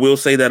 I will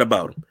say that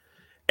about him.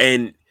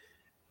 And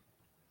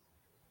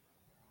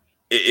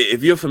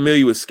if you're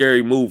familiar with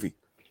Scary Movie,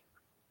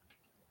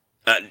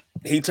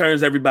 he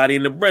turns everybody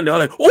into Brenda. I'm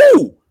like,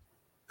 ooh,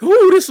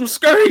 this some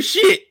scary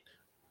shit.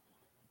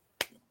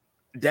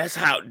 That's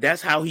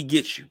how he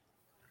gets you.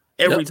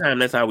 Every time,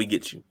 that's how he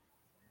gets you.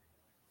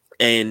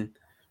 And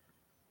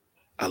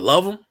I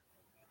love him.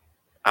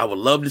 I would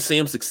love to see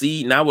him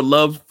succeed, and I would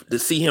love to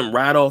see him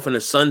ride off in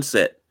the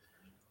sunset,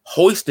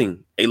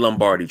 hoisting a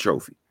Lombardi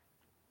trophy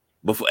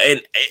before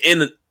and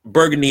in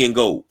burgundy and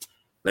gold.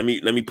 Let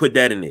me put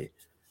that in there.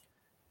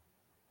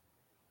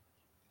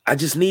 I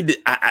just need to.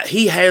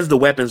 He has the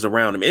weapons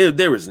around him.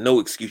 There is no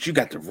excuse. You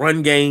got the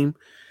run game.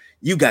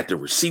 You got the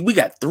receive. We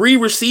got 3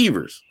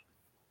 receivers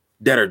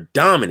that are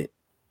dominant,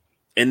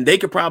 and they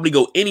could probably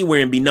go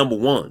anywhere and be number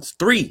ones.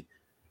 3,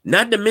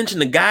 not to mention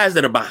the guys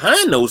that are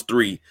behind those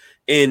 3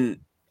 in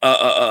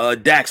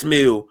Dax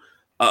Mill,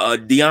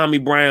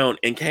 De'Ami Brown,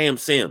 and Cam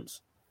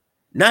Sims.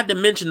 Not to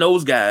mention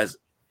those guys.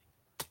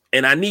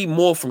 And I need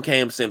more from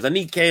Cam Sims. I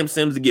need Cam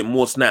Sims to get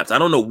more snaps. I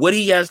don't know what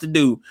he has to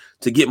do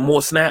to get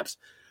more snaps,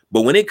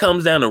 but when it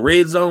comes down to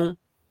red zone,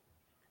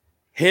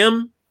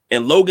 him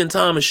and Logan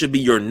Thomas should be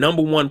your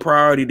number 1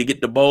 priority to get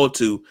the ball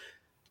to,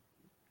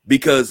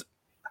 because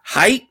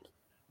height,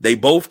 they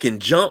both can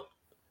jump,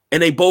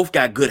 and they both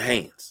got good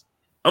hands.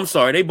 I'm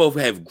sorry, they both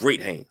have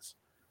great hands.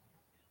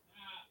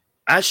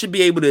 I should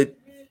be able to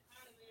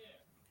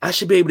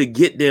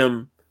get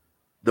them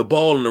the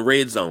ball in the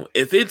red zone.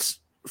 If it's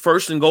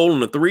first and goal on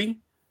the 3,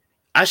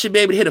 I should be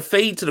able to hit a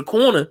fade to the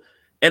corner,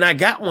 and I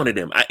got one of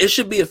them. It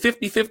should be a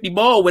 50-50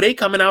 ball where they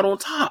coming out on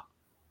top.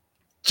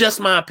 Just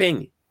my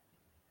opinion.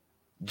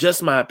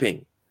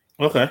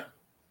 Okay.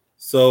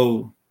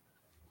 So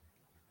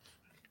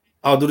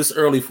I'll do this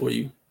early for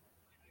you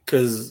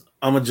because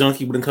I'm a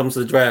junkie when it comes to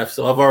the draft.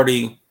 So I've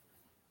already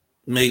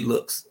made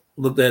looked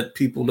at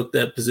people, looked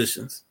at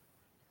positions.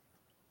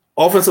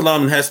 Offensive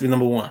lineman has to be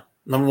number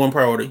one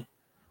priority.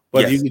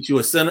 Whether you get you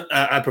a center,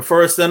 I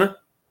prefer a center.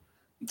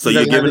 So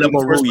you're giving up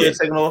on Rouye.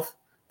 Taking off,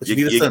 but you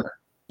need a center.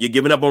 You're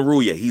giving up on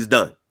Rouye. He's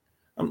done.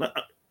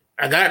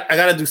 I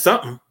got to do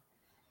something.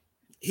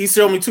 He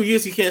showed me 2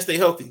 years he can't stay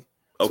healthy.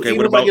 Okay, so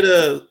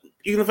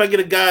even if I get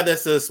a guy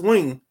that's a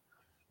swing,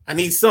 I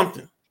need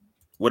something.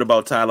 What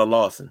about Tyler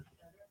Lawson?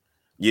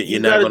 You're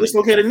not going to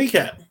dislocate a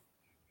kneecap.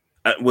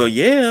 Well,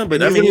 yeah,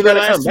 but I mean, he got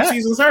last 2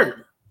 seasons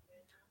hurt.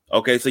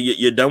 Okay, so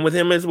you're done with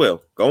him as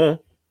well. Go on.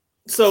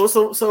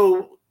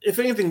 So if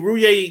anything,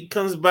 Rouye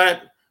comes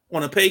back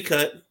on a pay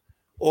cut,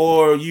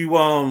 or you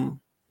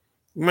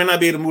might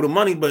not be able to move the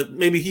money, but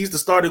maybe he's the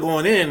starter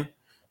going in.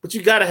 but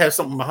you got to have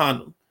something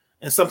behind them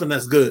and something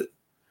that's good.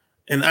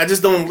 And I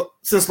just don't.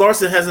 Since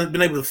Larson hasn't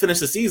been able to finish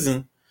the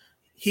season,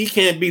 he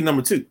can't be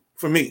number 2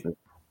 for me.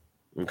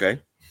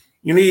 Okay.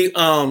 You need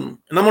and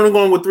I'm only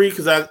going with 3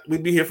 because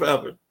we'd be here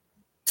forever.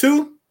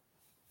 2,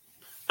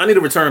 I need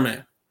a return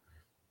man.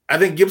 I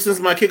think Gibson's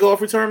my kickoff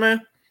return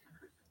man,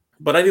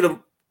 but I need a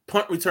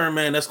punt return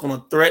man that's going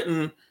to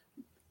threaten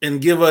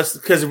and give us,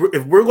 because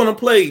if we're going to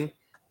play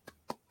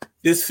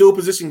this field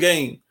position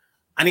game,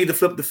 I need to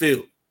flip the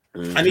field.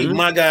 Mm-hmm. I need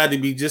my guy to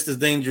be just as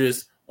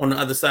dangerous on the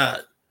other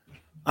side.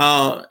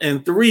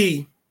 And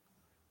 3,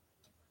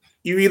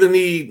 you either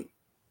need,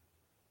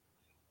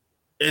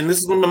 and this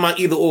is going to be my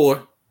either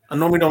or. I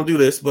normally don't do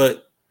this,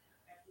 but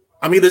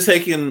I'm either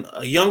taking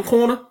a young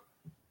corner,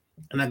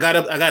 and I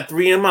got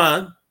 3 in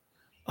mind,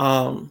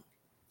 and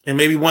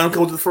maybe one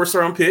goes to the first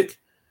round pick.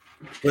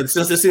 But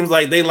since it seems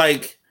like they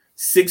like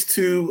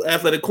 6'2"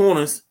 athletic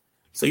corners,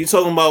 so you're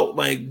talking about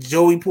like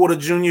Joey Porter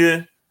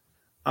Jr.,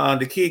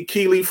 the kid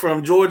Keeley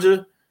from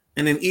Georgia,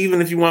 and then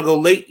even if you want to go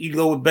late, you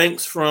go with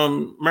Banks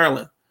from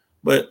Maryland.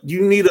 But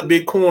you need a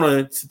big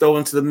corner to throw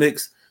into the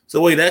mix.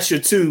 So wait, that's your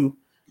 2,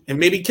 and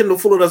maybe Kendall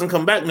Fuller doesn't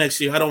come back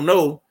next year. I don't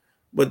know,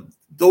 but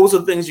those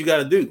are things you got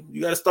to do.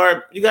 You got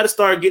to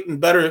start getting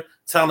better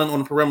talent on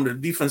the perimeter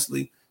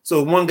defensively.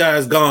 So if one guy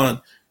is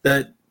gone,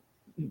 that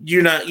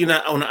you're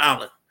not on the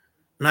island.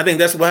 And I think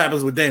that's what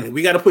happens with Danny.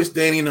 We got to push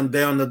Danny and them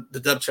down the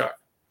depth chart.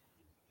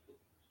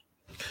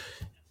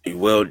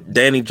 Well,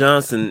 Danny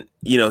Johnson,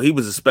 he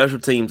was a special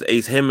teams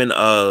ace. Him and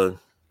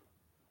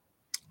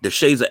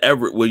DeShazer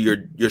Everett were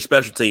your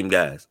special team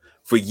guys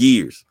for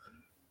years.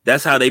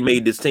 That's how they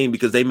made this team,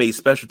 because they made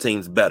special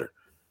teams better.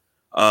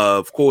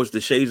 Of course,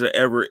 DeShazer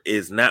Everett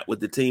is not with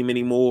the team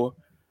anymore.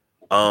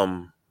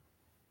 Now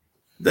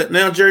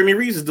Jeremy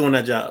Reeves is doing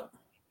that job.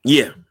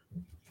 Yeah.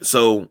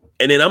 So,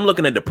 and then I'm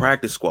looking at the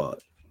practice squad.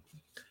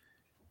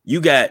 You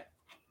got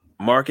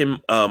Mark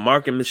and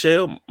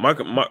Michael.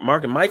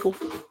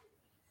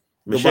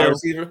 Michelle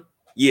receiver.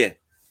 Yeah.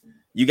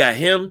 You got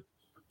him.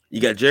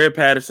 You got Jared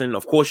Patterson.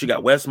 Of course, you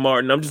got Wes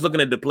Martin. I'm just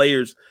looking at the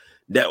players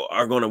that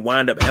are going to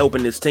wind up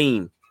helping this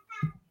team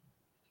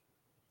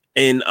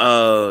in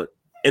the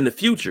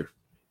future.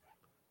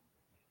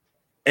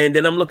 And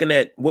then I'm looking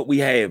at what we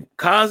have.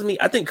 Cosme,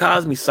 I think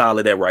Cosme's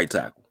solid at right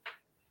tackle.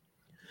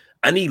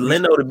 I need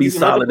Leno to be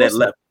solid at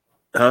left.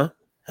 Huh?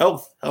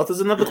 Health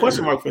is another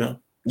question mark for him.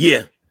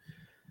 Yeah.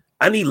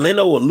 I need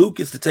Leno or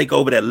Lucas to take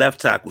over that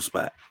left tackle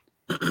spot.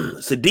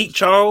 Sadiq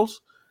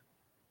Charles,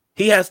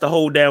 he has to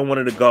hold down one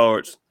of the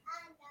guards.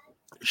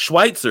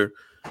 Schweitzer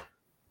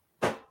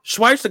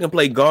can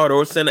play guard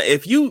or center.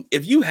 If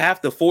you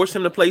have to force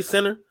him to play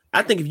center,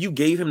 I think if you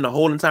gave him the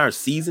whole entire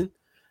season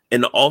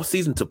in the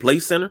offseason to play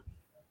center,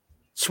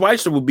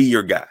 Schweitzer will be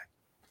your guy.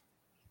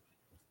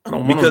 I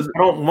don't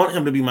want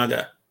him to be my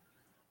guy.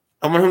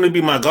 I want him to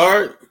be my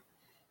guard,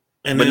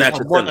 and then I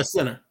want a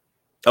center.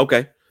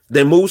 Okay.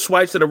 Then move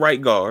Schweitzer to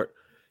right guard.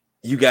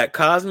 You got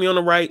Cosme on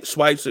the right,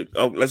 Schweitzer.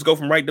 Oh, let's go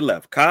from right to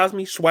left.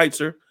 Cosme,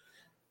 Schweitzer,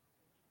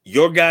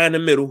 your guy in the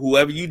middle,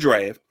 whoever you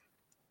draft.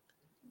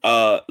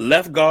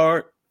 Left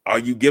guard, are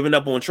you giving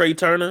up on Trey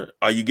Turner?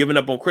 Are you giving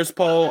up on Chris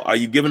Paul? Are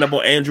you giving up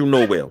on Andrew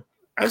Norwell?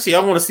 Actually,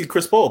 I want to see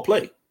Chris Paul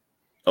play.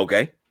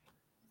 Okay.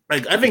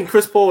 Like, I think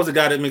Chris Paul is a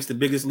guy that makes the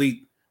biggest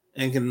leap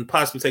and can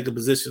possibly take a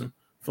position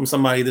from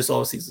somebody this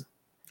offseason.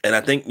 And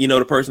I think,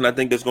 the person I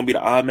think that's going to be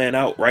the odd man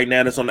out right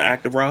now that's on the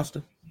active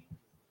roster,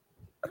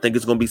 I think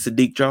it's going to be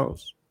Sadiq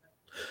Charles.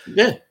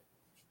 Yeah.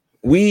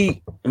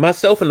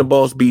 Myself and the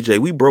boss BJ,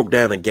 we broke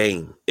down a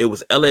game. It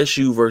was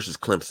LSU versus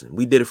Clemson.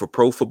 We did it for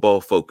Pro Football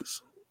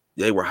Focus.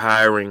 They were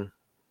hiring,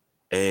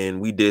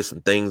 and we did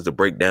some things to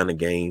break down the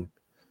game.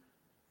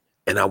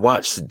 And I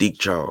watched Sadiq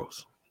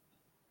Charles.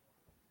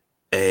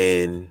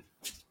 And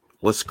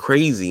what's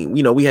crazy,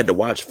 we had to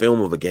watch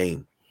film of a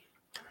game.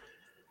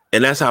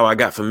 And that's how I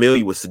got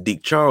familiar with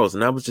Sadiq Charles.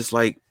 And I was just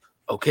like,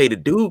 okay, the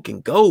dude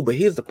can go, but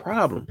here's the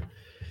problem.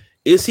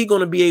 Is he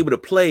going to be able to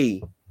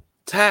play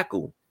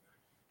tackle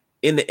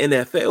in the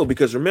NFL?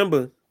 Because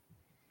remember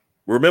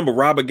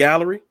Robert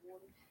Gallery?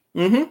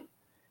 Mm-hmm.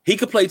 He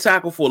could play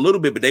tackle for a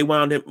little bit, but they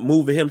wound up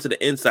moving him to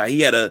the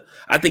inside.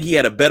 I think he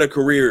had a better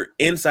career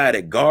inside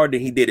at guard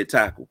than he did at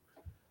tackle.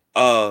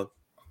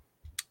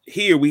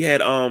 Here we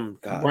had Brandon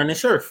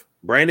Scherf.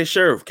 Brandon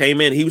Scherf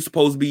came in. He was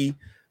supposed to be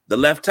the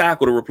left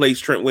tackle to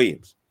replace Trent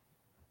Williams.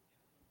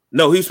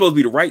 No, he was supposed to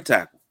be the right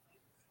tackle.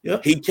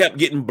 Yep. He kept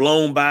getting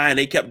blown by, and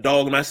they kept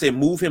dogging him. I said,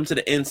 move him to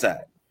the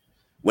inside.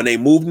 When they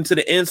moved him to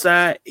the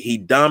inside, he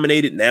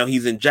dominated. Now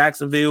he's in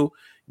Jacksonville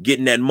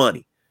getting that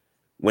money.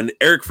 When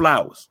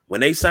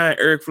they signed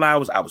Eric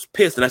Flowers, I was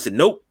pissed. And I said,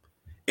 nope.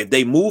 If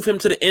they move him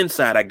to the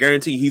inside, I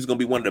guarantee you he's going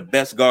to be one of the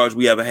best guards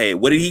we ever had.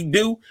 What did he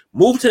do?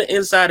 Move to the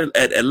inside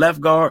at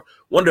left guard.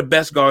 One of the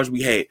best guards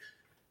we had.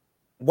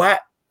 Why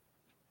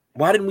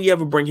didn't we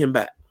ever bring him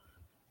back?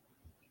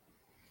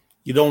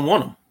 You don't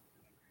want him.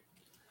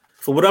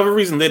 For whatever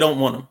reason, they don't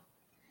want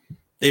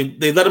him.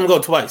 They let him go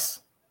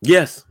twice.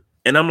 Yes.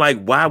 And I'm like,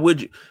 why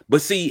would you?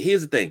 But see,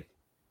 here's the thing.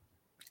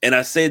 And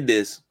I said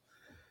this.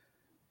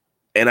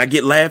 And I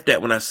get laughed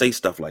at when I say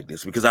stuff like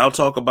this because I'll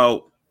talk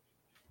about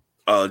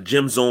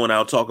Jim Zorn.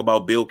 I'll talk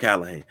about Bill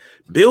Callahan.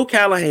 Bill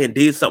Callahan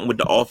did something with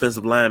the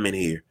offensive linemen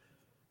here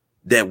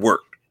that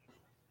worked.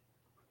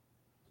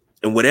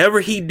 And whatever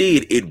he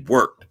did, it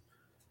worked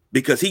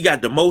because he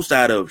got the most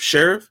out of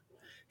Sheriff.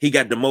 He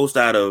got the most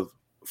out of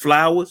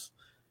Flowers.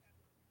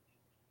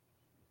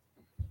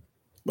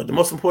 But the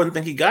most important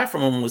thing he got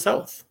from him was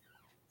health.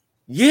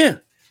 Yeah.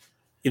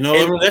 You know,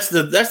 and that's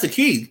the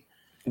key.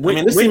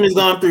 This team has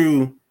gone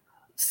through,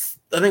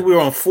 I think we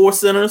were on 4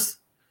 centers,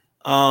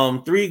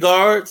 3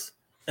 guards,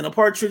 and a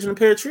partridge in a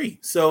pear tree.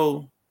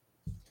 So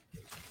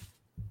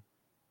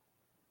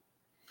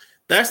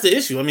that's the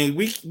issue. I mean,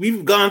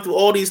 we've gone through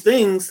all these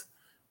things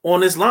on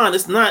this line.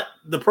 It's not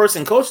the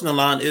person coaching the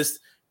line. It's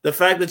the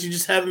fact that you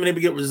just haven't been able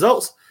to get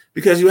results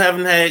because you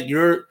haven't had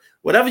your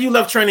whatever you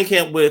left training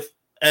camp with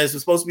as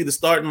was supposed to be the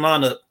starting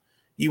lineup,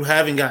 you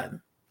haven't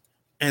gotten.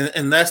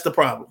 And that's the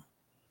problem.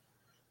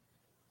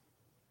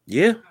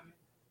 Yeah.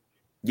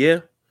 Yeah.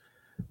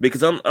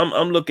 Because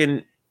I'm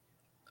looking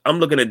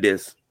at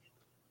this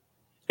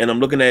and I'm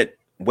looking at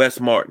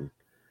Wes Martin.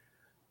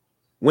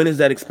 When is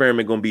that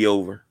experiment going to be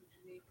over?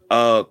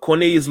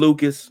 Cornelius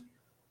Lucas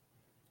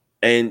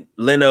and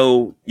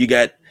Leno, you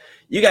got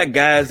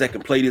guys that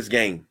can play this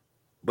game.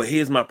 But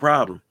here's my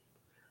problem.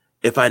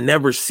 If I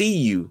never see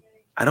you,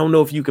 I don't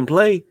know if you can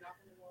play.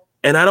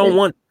 And I don't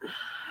want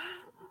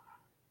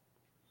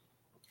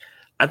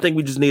I think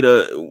we just need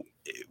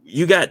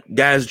you got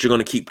guys that you're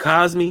going to keep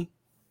Cosme,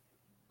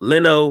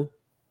 Leno,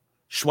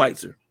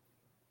 Schweitzer.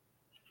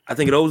 I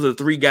think those are the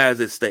 3 guys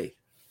that stay.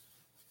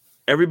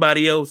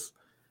 Everybody else,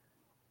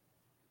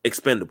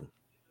 expendable.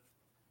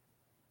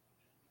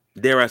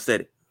 Dare I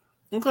said it.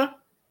 Okay.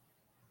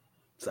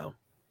 So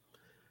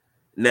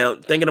now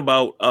thinking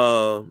about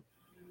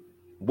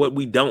what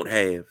we don't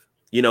have,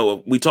 you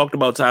know, we talked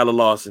about Tyler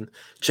Lawson,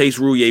 Chase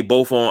Roullier,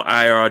 both on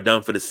IR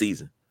done for the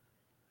season.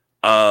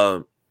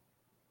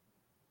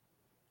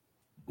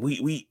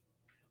 We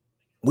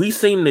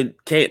seem to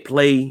can't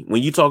play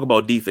when you talk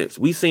about defense.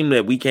 We seem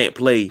that we can't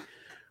play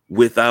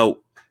without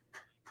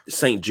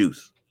St.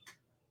 Juice.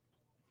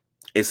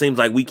 It seems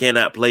like we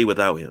cannot play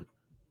without him.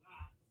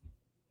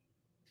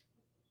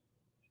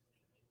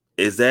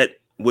 Is that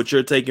what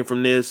you're taking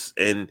from this?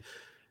 And,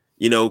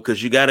 you know,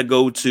 because you got to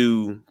go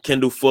to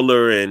Kendall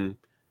Fuller and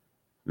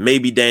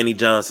maybe Danny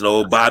Johnson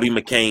or Bobby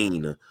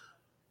McCain.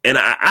 And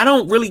I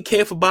don't really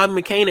care for Bobby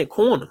McCain at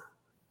corner.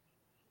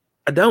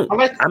 I don't.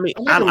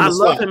 I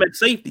love him at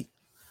safety.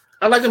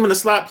 I like him in the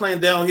slot playing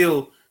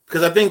downhill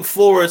because I think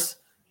Flores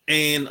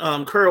and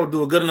Curl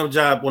do a good enough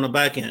job on the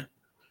back end.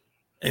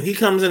 And he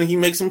comes in and he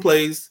makes some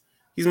plays.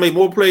 He's made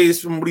more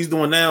plays from what he's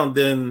doing now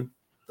than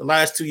the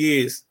last 2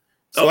 years.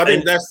 So I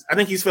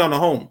think he's found a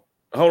home.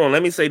 Hold on,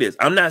 let me say this.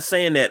 I'm not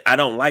saying that I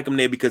don't like him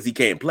there because he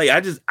can't play.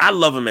 I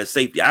love him at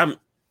safety. I'm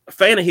a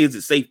fan of his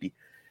at safety.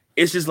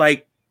 It's just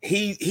like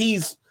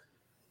he's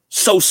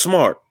so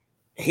smart.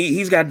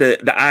 He's got the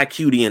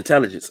IQ, the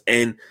intelligence.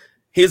 And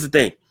here's the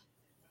thing.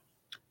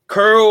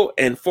 Curl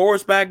and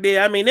Forrest back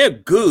there, I mean, they're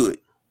good.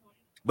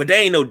 But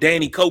they ain't no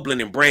Danny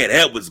Copeland and Brad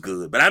Edwards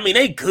good. But I mean,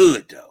 they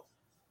good though.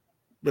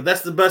 But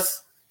that's the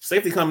best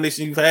safety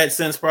combination you've had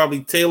since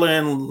probably Taylor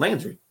and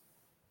Landry.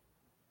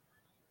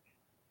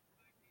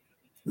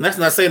 And that's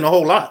not saying a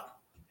whole lot.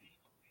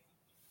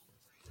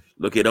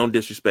 Look here, don't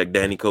disrespect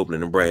Danny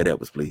Copeland and Brad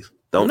Edwards, please.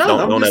 I'm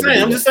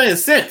just saying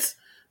since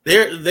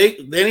they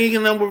didn't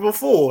get number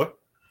before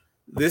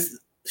this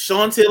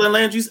Sean Taylor and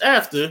Landry's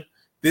after.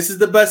 This is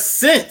the best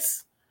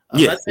since.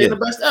 I'm not saying the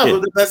best ever,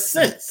 the best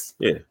since.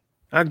 Yeah,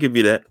 I'll give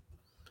you that.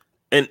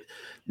 And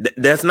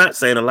that's not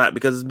saying a lot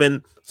because it's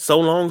been so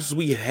long since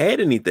we had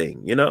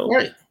anything, you know?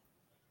 Right.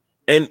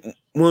 And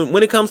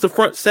when it comes to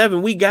front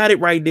seven, we got it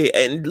right there.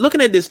 And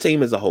looking at this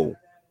team as a whole,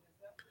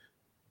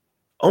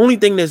 only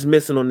thing that's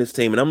missing on this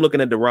team, and I'm looking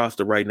at the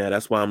roster right now,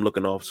 that's why I'm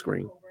looking off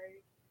screen.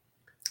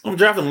 I'm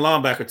drafting a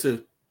linebacker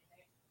too.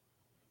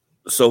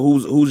 So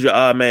who's your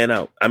odd man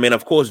out? I mean,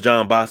 of course,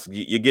 John Bostic.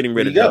 You're getting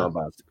rid of John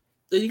Bostic.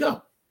 There you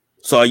go.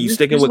 So are you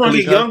sticking with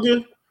Khalid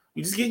Younger?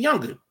 You just get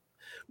younger.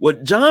 Well,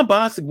 John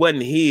Bostic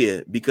wasn't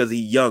here because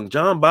he's young.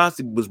 John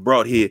Bostic was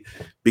brought here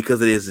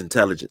because of his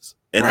intelligence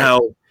and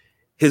how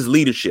his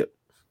leadership.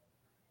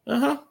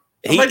 Now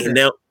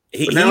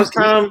it's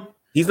time.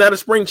 He's not a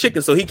spring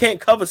chicken, so he can't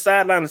cover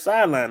sideline to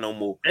sideline no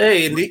more.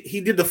 Hey, and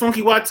he did the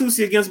funky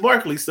Watusi against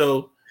Barkley.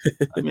 So,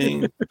 I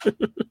mean,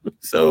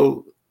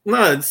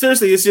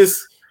 seriously, it's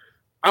just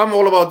I'm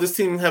all about this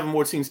team having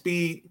more team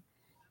speed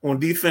on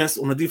defense,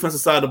 on the defensive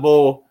side of the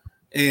ball.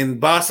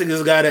 And Bostic is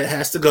a guy that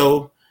has to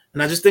go.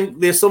 And I just think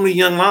there's so many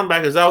young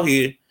linebackers out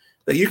here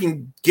that you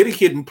can get a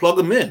kid and plug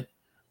them in.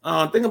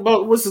 Think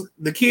about what's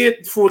the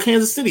kid for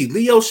Kansas City.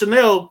 Leo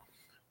Chanel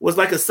was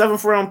like a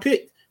 7th round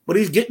pick, but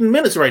he's getting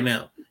minutes right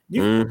now.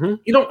 You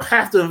don't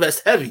have to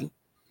invest heavy.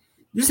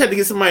 You just have to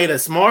get somebody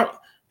that's smart,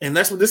 and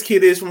that's what this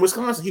kid is from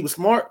Wisconsin. He was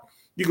smart.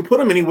 You can put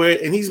him anywhere,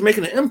 and he's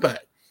making an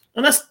impact.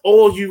 And that's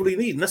all you really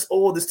need, and that's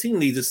all this team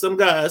needs is some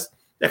guys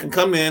that can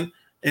come in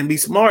and be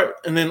smart,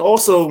 and then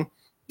also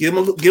give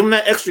them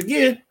that extra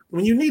gear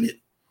when you need it.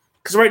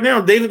 Because right now,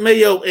 David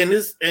Mayo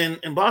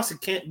and Boston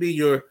can't be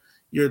your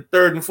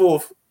third and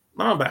fourth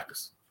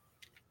linebackers.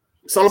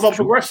 It's all about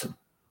progression.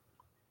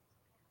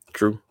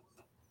 True.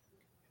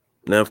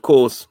 Now, of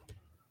course,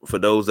 for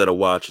those that are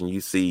watching, you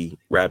see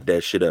Wrap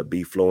That Shit Up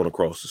be flowing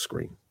across the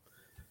screen.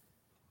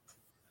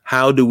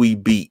 How do we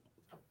beat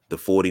the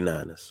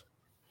 49ers?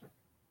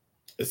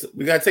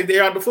 We got to take the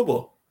air out of the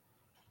football.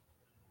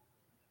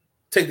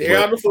 Take the air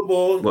out of the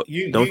football. Don't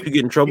you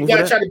get in trouble for that? You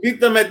got to try to beat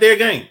them at their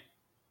game.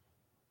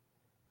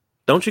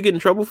 Don't you get in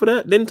trouble for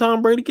that? Didn't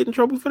Tom Brady get in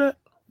trouble for that?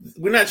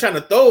 We're not trying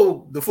to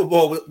throw the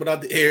football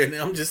without the air. And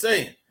I'm just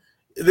saying,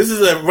 this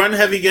is a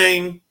run-heavy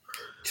game.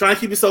 Trying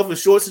to keep yourself in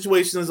short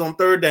situations on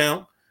third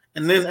down,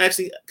 and then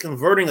actually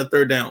converting a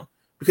third down.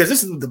 Because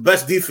this is the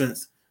best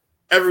defense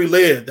every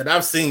layer that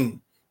I've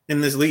seen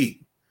in this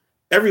league.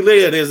 Every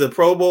layer, there's a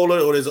Pro Bowler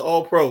or there's an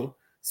All-Pro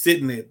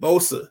sitting there.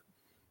 Bosa,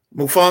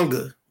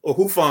 Mufanga, or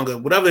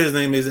Hufanga, whatever his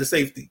name is at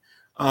safety.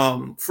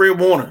 Fred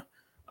Warner,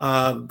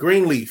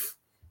 Greenleaf.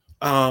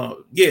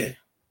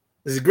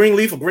 Is it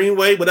Greenleaf or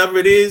Greenway? Whatever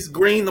it is,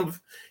 Green,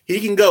 he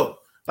can go.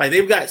 Like,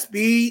 they've got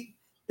speed,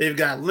 they've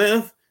got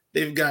length,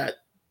 they've got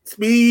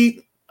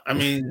speed. I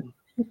mean,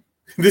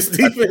 this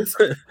defense,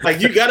 like,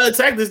 you got to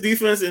attack this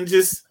defense and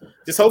just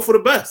hope for the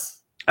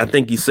best. I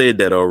think you said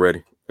that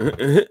already.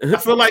 I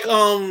feel like,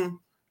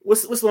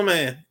 what's my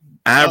man?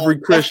 Ivory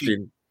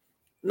Christian.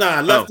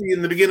 Lefty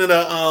in the beginning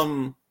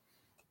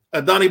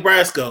of Donnie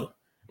Brasco.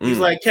 He's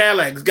like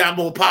Cadillac. It's got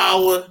more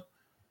power.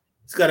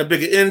 It's got a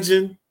bigger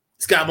engine.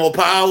 It's got more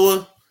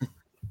power.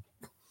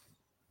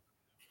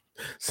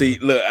 See,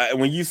 look,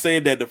 when you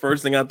said that, the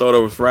first thing I thought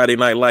of was Friday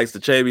Night Lights, the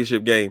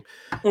championship game.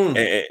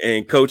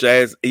 And Coach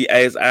asked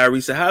Ivory,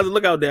 he said, how's it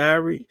look out there,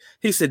 Ivory?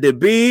 He said, they're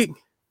big,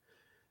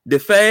 they're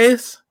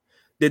fast,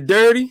 they're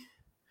dirty,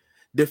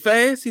 they're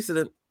fast. He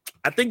said,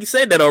 I think you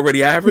said that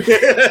already, Ivory.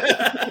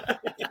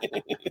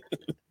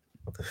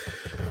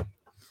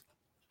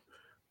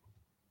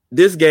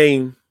 This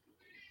game,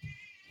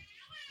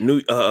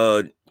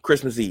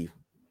 Christmas Eve,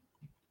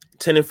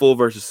 10-4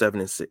 versus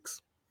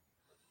 7-6.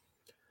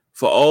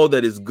 For all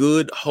that is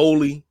good,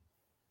 holy,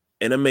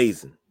 and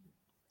amazing,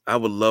 I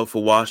would love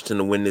for Washington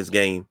to win this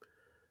game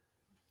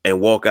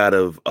and walk out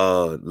of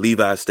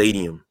Levi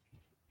Stadium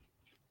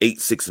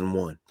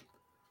 8-6-1.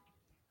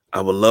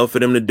 I would love for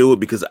them to do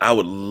it because I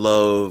would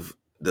love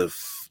the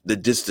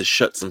just to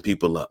shut some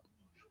people up.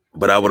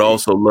 But I would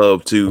also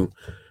love to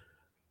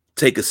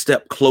take a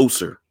step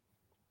closer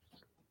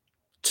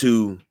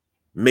to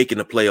making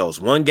the playoffs.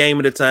 One game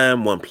at a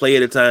time, one play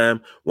at a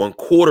time, one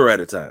quarter at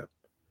a time.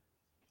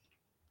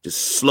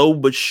 Just slow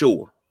but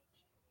sure.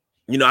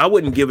 You know, I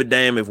wouldn't give a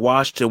damn if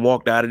Washington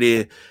walked out of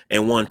there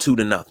and won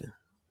 2-0.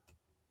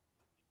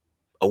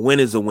 A win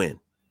is a win.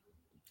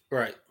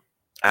 Right.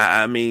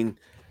 I mean,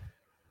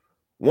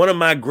 one of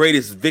my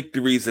greatest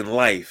victories in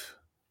life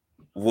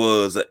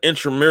was an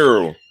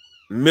intramural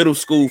middle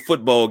school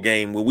football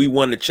game where we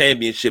won the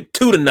championship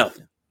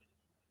 2-0.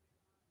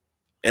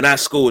 And I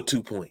scored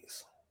 2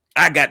 points.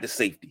 I got the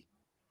safety.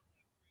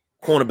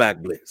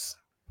 Cornerback blitz.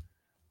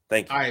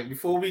 Thank you. All right,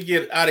 before we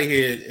get out of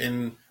here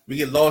and we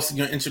get lost in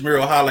your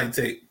intramural highlight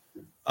tape,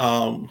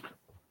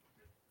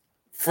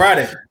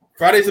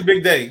 Friday's a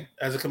big day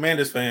as a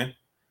Commanders fan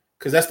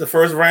because that's the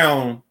first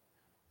round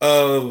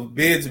of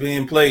bids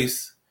being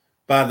placed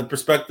by the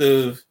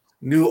prospective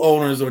new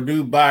owners or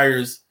new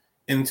buyers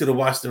into the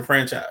Washington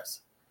franchise.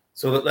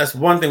 So that's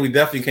one thing we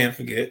definitely can't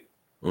forget.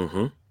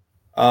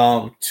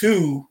 Mm-hmm.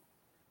 2,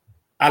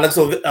 Alex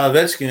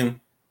Ovechkin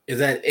is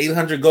at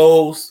 800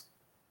 goals.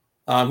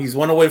 He's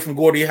one away from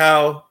Gordie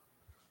Howe.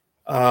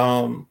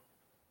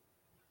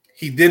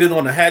 He did it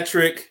on a hat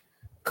trick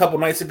a couple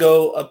nights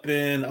ago up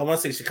in, I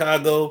want to say,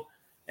 Chicago,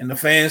 and the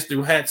fans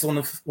threw hats on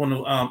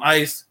the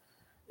ice.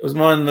 It was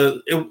one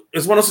of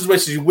those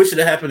situations you wish it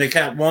had happened at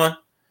Cap 1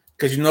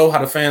 because you know how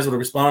the fans would have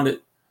responded,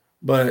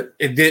 but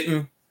it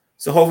didn't.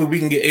 So hopefully we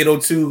can get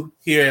 802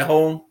 here at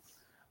home.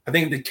 I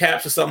think the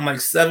Caps are something like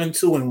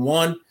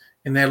 7-2-1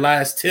 in their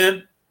last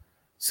 10.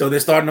 So they're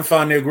starting to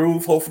find their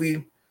groove.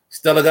 Hopefully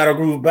Stella got her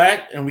groove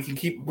back and we can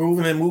keep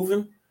grooving and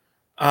moving.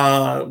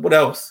 What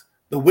else?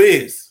 The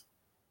Wiz.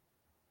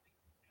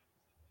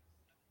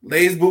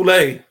 Lays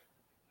Boulay.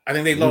 I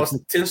think they lost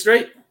 10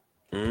 straight.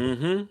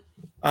 Mm-hmm.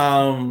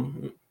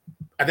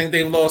 I think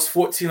they've lost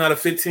 14 out of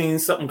 15,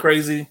 something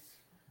crazy.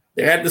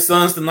 They're at the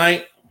Suns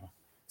tonight.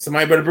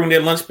 Somebody better bring their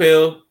lunch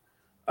pail.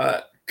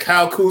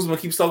 Kyle Kuzma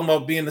keeps talking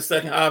about being the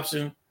second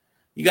option.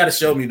 You got to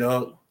show me,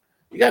 dog.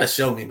 You got to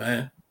show me,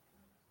 man.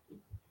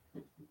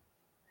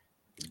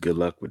 Good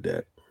luck with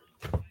that.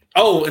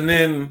 Oh, and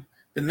then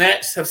the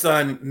Nats have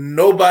signed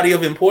nobody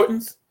of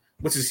importance,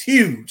 which is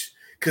huge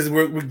because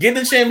we're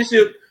getting the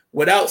championship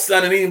without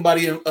signing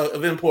anybody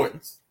of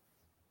importance.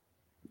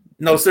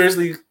 No,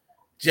 seriously,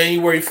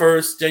 January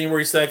 1st,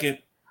 January 2nd,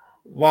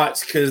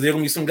 watch because there are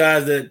going to be some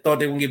guys that thought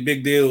they were going to get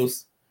big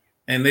deals,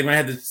 and they might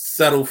have to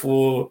settle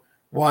for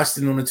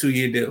Washington on a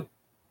 2-year deal.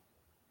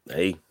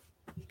 Hey.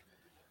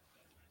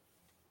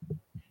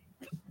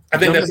 I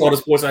think that's all the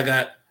sports I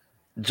got.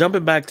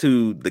 jumping back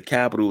to the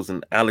Capitals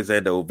and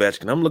Alexander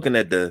Ovechkin, I'm looking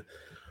at the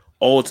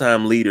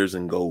all-time leaders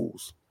in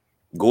goals.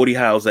 Gordie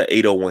Howe's at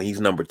 801.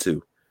 He's number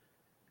 2.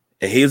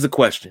 And here's the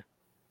question.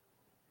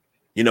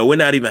 You know, we're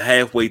not even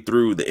halfway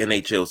through the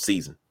NHL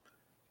season.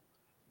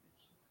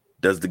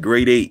 Does the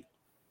Great 8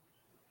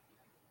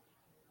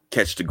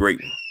 catch the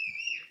Great One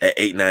at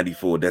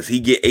 894? Does he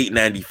get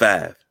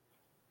 895?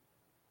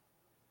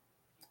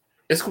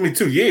 It's going to be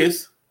 2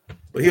 years,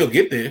 but he'll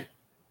get there.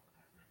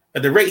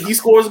 At the rate he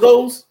scores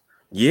goals,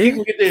 yeah, he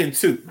can get there in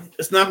 2.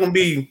 It's not going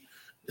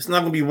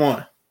to be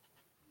 1.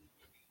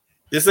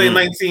 This ain't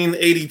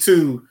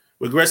 1982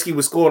 where Gretzky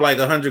would score like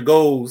 100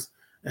 goals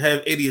and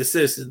have 80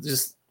 assists. It's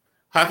just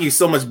hockey is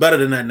so much better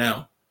than that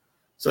now.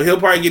 So he'll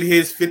probably get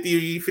his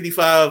 50,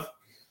 55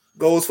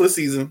 goals for the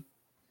season.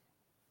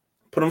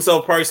 Put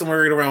himself probably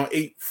somewhere around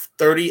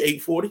 830,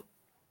 840.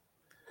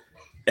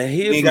 And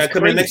he got to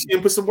come in next year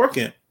and put some work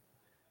in.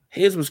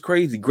 His was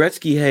crazy.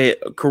 Gretzky had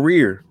a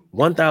career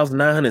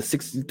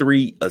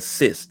 1,963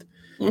 assists.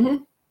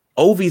 Mm-hmm.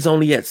 Ovi's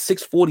only at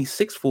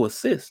 646 for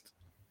assists.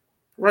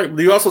 Right.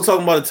 But you're also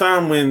talking about a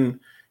time when,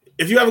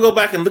 if you ever go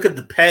back and look at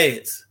the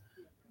pads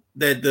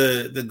that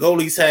the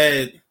goalies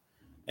had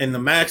and the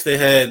max they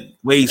had,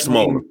 way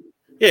smaller.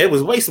 Yeah, it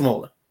was way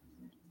smaller.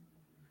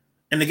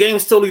 And the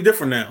game's totally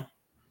different now.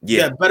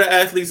 Yeah, better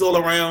athletes all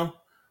around.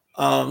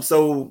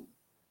 So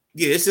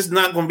yeah, it's just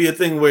not going to be a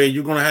thing where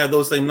you're going to have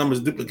those same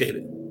numbers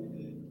duplicated.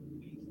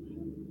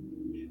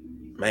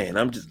 Man,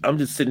 I'm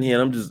just sitting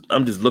here and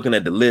I'm just looking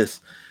at the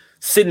list.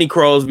 Sidney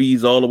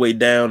Crosby's all the way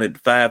down at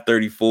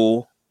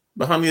 534.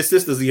 But how many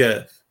assists does he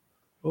have?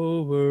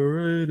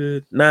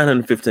 Overrated.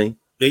 915.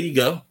 There you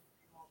go.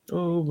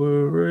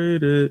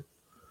 Overrated.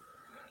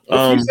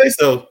 If you say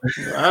so.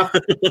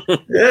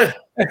 Yeah.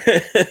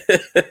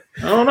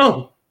 I don't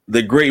know.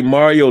 The great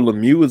Mario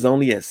Lemieux is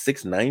only at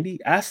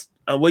 690.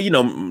 Well, you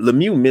know,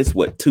 Lemieux missed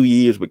 2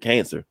 years with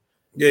cancer.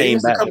 Yeah, he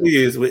missed a couple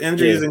years with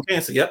injuries and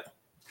cancer. Yep.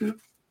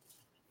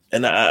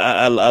 And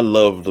I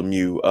love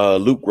Lemieux.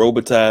 Luke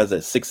Robitaille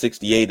at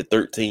 668 at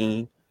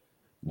 13.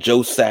 Joe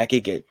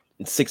Sakic at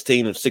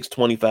 16 of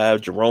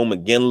 625. Jerome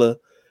McGinley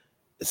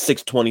at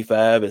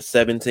 625 at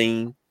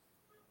 17.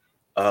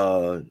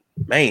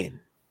 Man,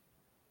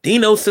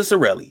 Dino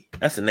Ciccarelli.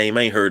 That's a name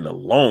I ain't heard in a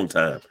long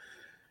time.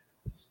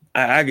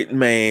 I get,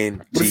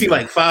 man. What is he,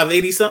 like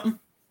 580 something?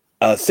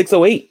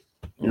 608.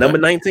 Okay. Number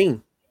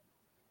 19.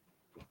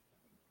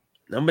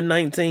 Number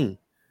 19.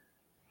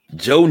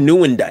 Joe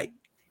Nieuwendyk.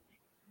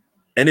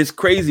 And it's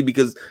crazy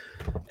because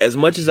as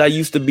much as I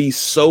used to be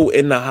so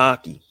into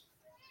hockey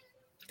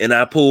and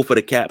I pulled for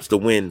the Caps to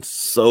win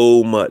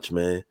so much,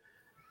 man.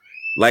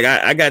 Like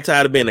I got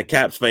tired of being a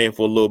Caps fan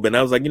for a little bit. And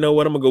I was like, you know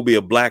what? I'm going to go be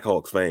a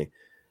Blackhawks fan.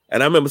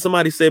 And I remember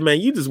somebody said, man,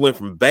 you just went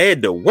from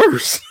bad to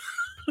worse.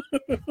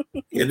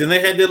 Yeah, then they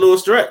had their little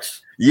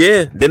stretch.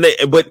 Yeah,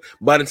 but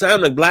by the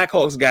time the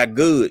Blackhawks got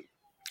good,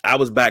 I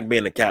was back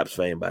being a Caps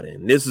fan by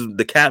then.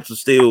 The Caps were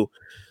still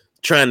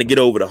trying to get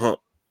over the hump.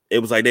 It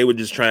was like they were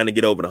just trying to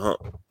get over the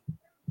hump.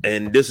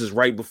 And this is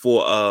right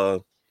before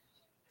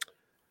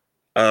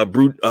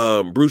Bruce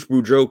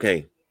Boudreau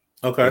came.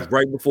 Okay.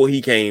 Right before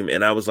he came,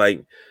 and I was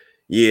like,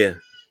 yeah,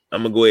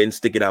 I'm gonna go ahead and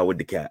stick it out with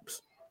the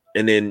Caps.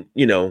 And then,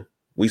 you know,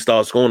 we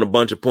started scoring a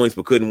bunch of points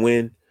but couldn't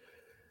win.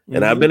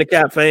 And I've been a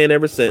Cap fan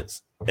ever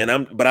since.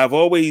 But I've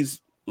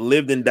always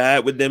lived and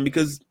died with them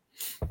because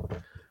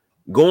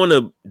going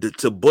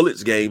to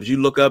Bullets games, you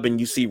look up and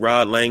you see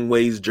Rod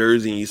Langway's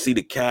jersey and you see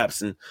the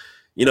Caps, and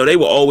you know they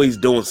were always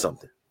doing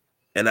something.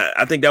 And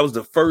I think that was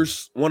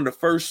one of the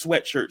first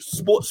sports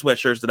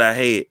sweatshirts that I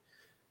had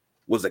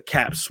was a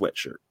Caps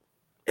sweatshirt,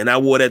 and I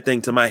wore that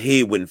thing till my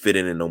head wouldn't fit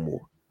in it no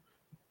more.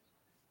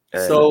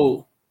 And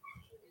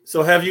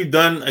so have you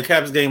done a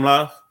Caps game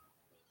live?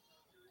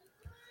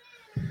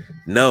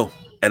 No,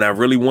 and I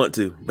really want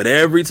to, but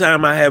every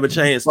time I have a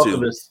chance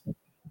to,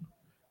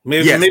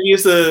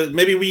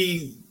 maybe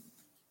we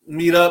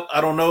meet up.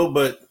 I don't know,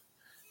 but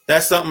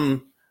that's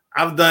something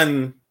I've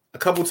done a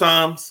couple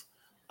times.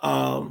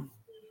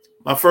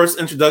 My first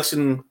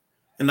introduction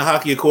in the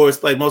hockey, of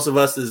course, like most of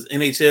us, is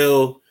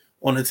NHL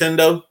on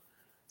Nintendo.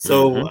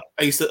 So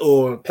I used to,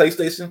 or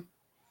PlayStation,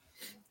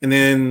 and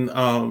then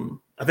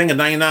I think in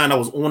 '99 I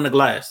was on the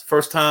glass.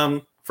 First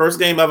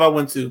game ever I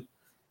went to.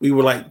 We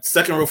were like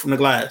second row from the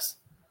glass.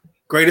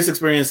 Greatest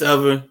experience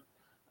ever.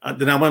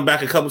 Then I went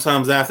back a couple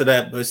times after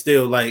that, but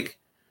still, like,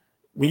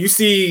 when you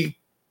see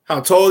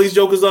how tall these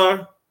jokers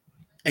are,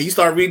 and you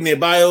start reading their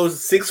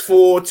bios,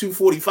 6'4",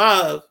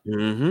 245,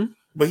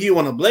 but he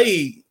on a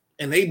blade,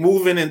 and they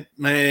moving, and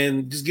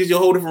man, just gives you a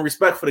whole different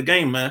respect for the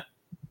game, man.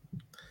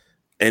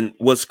 And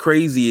what's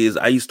crazy is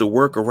I used to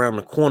work around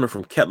the corner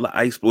from Kettler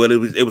Ice. Well,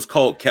 it was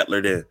called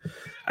Kettler then.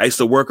 I used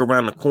to work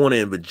around the corner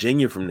in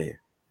Virginia from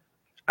there.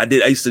 I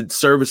used to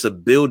service a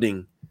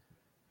building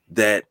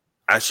that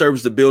I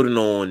serviced the building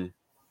on,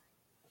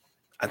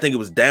 I think it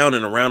was down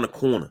and around the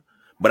corner,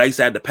 but I used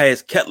to have to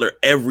pass Kettler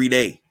every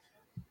day.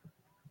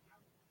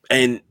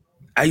 And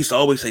I used to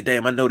always say,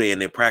 damn, I know they're in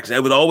their practice.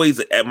 It was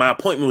always, my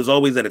appointment was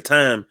always at a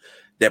time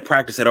that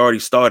practice had already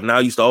started. And I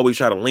used to always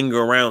try to linger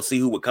around, see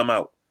who would come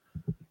out.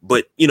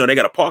 But you know, they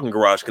got a parking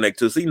garage connected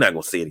to, so you're not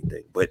gonna see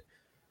anything. But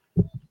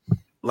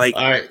like,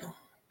 all right,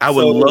 I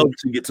would love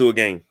to get to a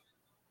game.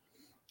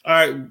 All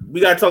right,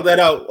 we gotta talk that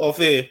out off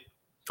air.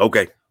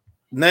 Okay.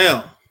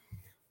 Now,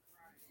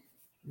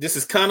 this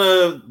is kind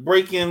of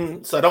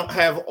breaking, so I don't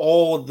have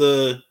all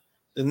the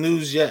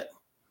news yet.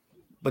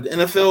 But the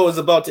NFL is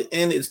about to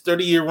end its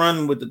 30-year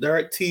run with the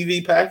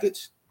DirecTV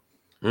package.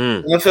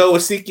 NFL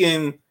is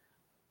seeking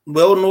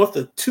well north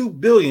of $2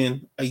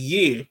 billion a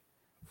year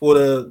for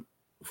the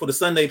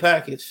Sunday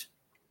package.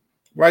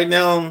 Right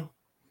now,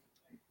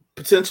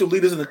 potential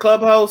leaders in the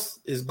clubhouse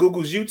is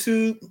Google's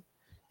YouTube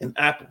and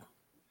Apple.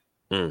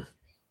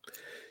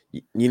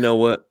 You know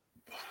what?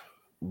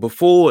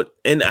 Before,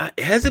 and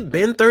has it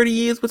been 30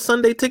 years with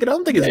Sunday Ticket? I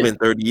don't think it's been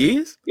 30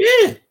 years.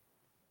 Yeah.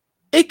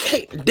 It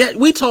can't. That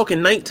we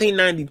talking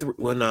 1993.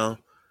 Well, no.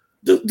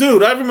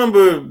 Dude, I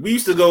remember we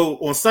used to go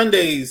on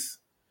Sundays.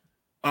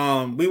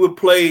 We would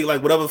play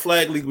like whatever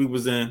flag league we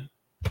was in.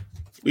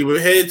 We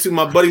would head to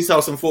my buddy's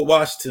house in Fort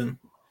Washington,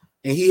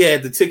 and he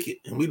had the ticket,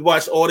 and we'd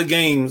watch all the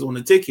games on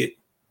the ticket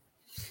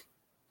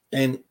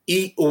and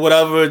eat or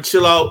whatever,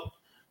 chill out.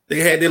 They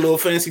had their little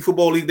fantasy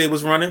football league they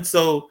was running.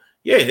 So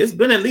yeah, it's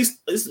been at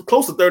least it's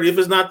close to 30 if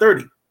it's not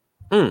 30.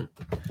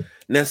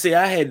 Now see,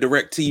 I had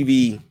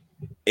DirecTV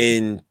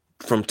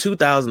from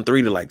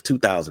 2003 to like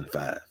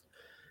 2005.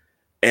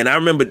 And I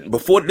remember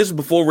before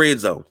Red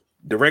Zone,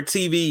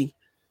 DirecTV,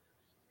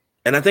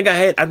 and I think I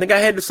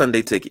had the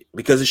Sunday Ticket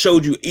because it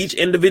showed you each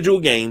individual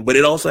game, but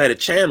it also had a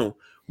channel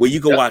where you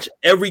could watch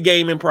every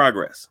game in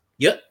progress.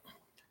 Yep.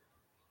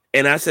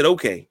 And I said,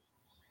 okay.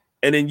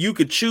 And then you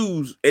could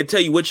choose and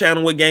tell you what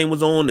channel, what game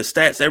was on, the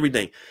stats,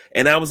 everything.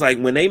 And I was like,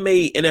 when they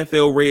made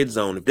NFL Red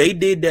Zone, if they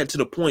did that to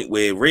the point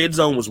where Red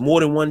Zone was more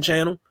than one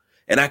channel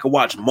and I could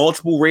watch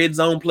multiple Red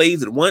Zone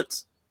plays at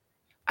once,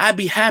 I'd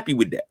be happy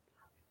with that.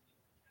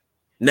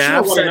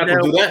 Now, why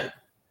not do that?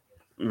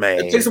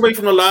 Man, it takes away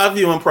from the live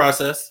viewing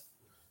process.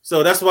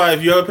 So that's why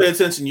if you ever pay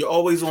attention, you're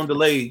always on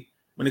delay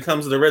when it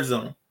comes to the Red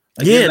Zone.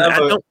 Like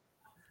I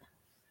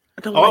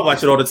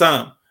watch it all the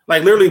time.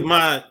 Like literally,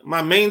 my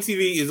main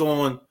TV is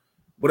on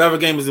whatever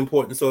game is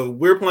important. So if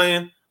we're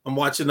playing, I'm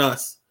watching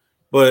us.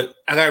 But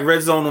I got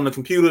Red Zone on the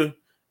computer,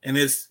 and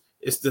it's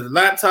the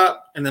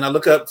laptop, and then I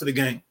look up to the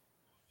game.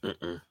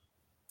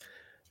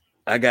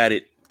 I got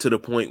it to the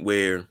point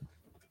where.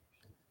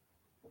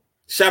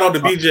 Shout out to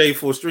BJ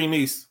for Stream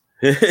East.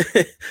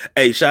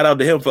 Hey, shout out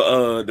to him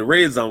for the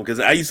Red Zone because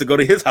I used to go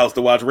to his house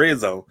to watch Red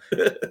Zone.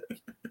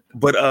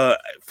 But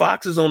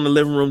Fox is on the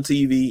living room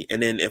TV,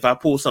 and then if I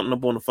pull something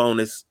up on the phone,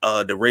 it's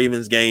the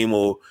Ravens game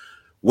or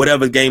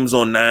whatever game's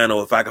on 9,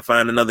 or if I can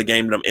find another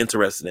game that I'm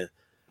interested in.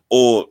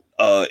 Or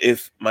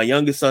if my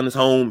youngest son is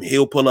home,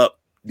 he'll pull up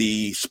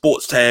the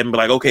sports tab and be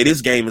like, okay, this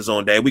game is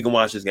on, Dad. We can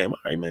watch this game. All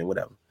right, man,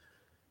 whatever.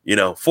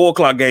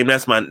 4:00 game,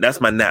 that's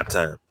my nap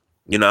time.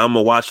 I'm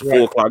gonna watch the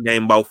 4:00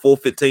 game about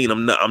 4:15.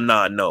 I'm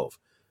nodding off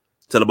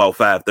till about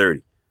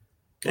 5:30,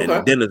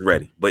 and dinner's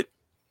ready. But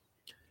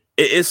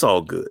it's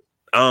all good.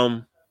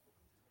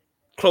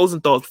 Closing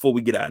thoughts before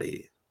we get out of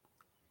here.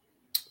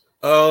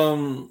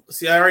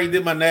 See, I already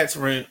did my Nats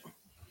rant.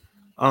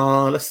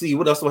 Let's see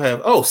what else do I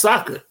have. Oh,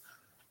 soccer.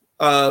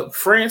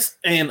 France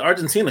and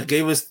Argentina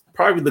gave us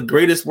probably the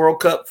greatest World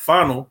Cup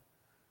final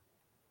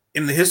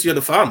in the history of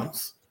the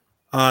finals.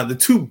 The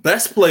two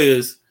best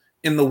players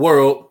in the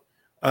world,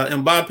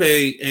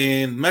 Mbappe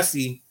and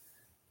Messi,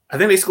 I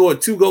think they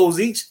scored 2 goals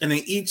each, and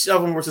then each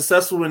of them were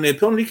successful in their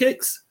penalty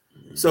kicks.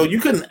 So you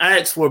couldn't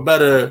ask for a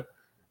better,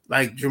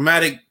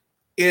 dramatic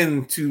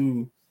end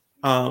to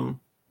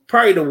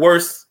probably the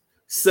worst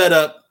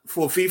setup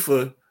for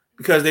FIFA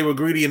because they were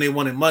greedy and they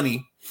wanted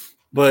money.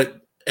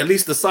 But at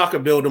least the soccer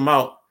bailed them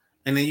out.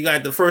 And then you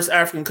got the first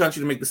African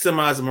country to make the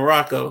semis in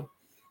Morocco.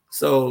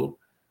 So,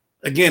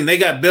 again, they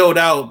got bailed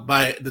out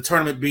by the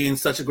tournament being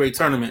such a great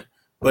tournament.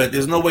 But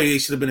there's no way they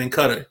should have been in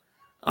Qatar.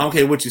 I don't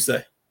care what you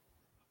say.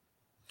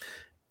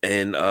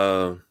 And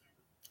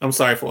I'm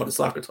sorry for all the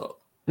soccer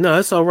talk. No,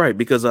 it's all right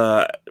because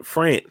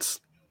France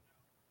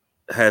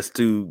has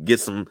to get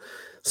some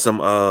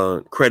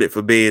credit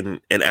for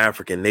being an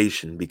African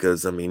nation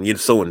because, you're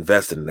so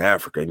invested in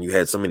Africa and you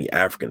had so many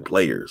African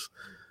players.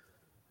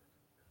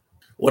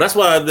 Well, that's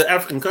why the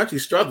African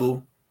countries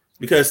struggle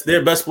because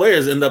their best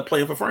players end up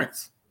playing for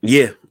France.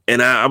 Yeah,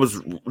 and I was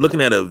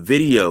looking at a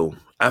video.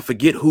 I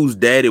forget whose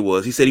dad it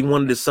was. He said he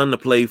wanted his son to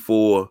play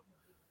for,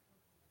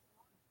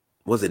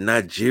 was it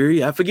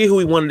Nigeria? I forget who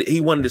he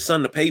wanted his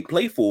son to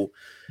play for,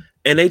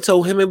 and they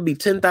told him it would be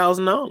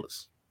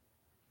 $10,000.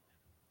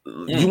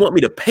 You want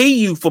me to pay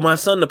you for my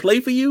son to play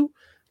for you?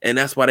 And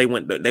that's why they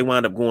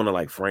wound up going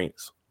to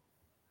France.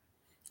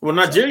 Well,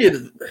 Nigeria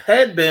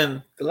had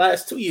been the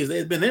last 2 years. They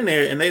had been in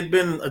there, and they've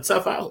been a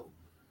tough out.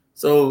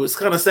 So it's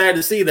kind of sad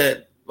to see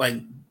that,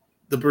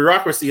 the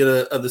bureaucracy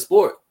of the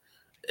sport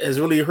has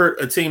really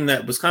hurt a team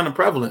that was kind of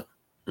prevalent.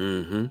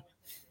 Mm-hmm.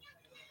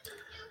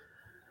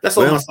 That's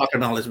all my soccer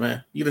knowledge,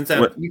 man. You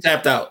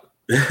tapped out.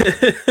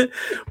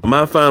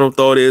 My final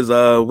thought is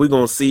we're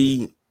gonna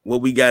see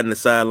what we got in the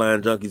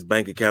Sideline Junkies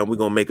bank account. We're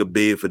gonna make a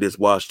bid for this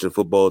Washington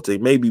football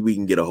team. Maybe we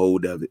can get a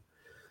hold of it.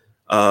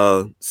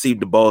 See if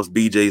the boss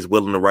BJ is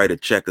willing to write a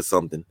check or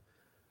something.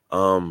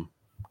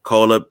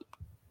 Call up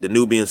the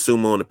Nubian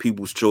Sumo and the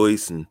People's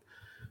Choice and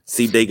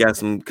see if they got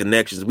some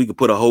connections. We could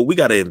put we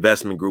got an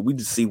investment group. We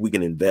just see if we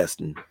can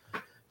invest in.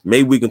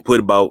 Maybe we can put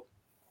about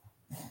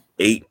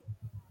 $8,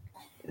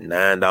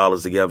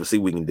 $9 together. See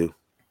what we can do.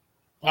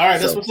 All right,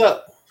 that's what's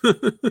up.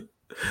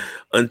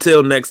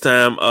 Until next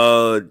time,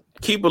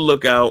 keep a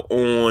lookout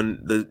on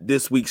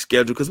this week's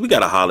schedule because we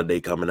got a holiday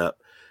coming up,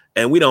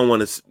 and we don't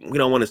want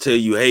to tell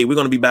you, hey, we're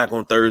going to be back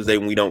on Thursday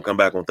when we don't come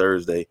back on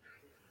Thursday.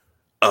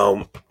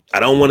 I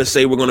don't want to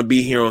say we're going to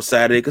be here on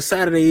Saturday because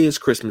Saturday is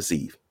Christmas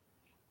Eve,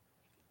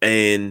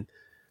 and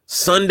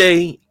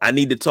Sunday I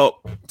need to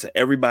talk to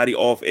everybody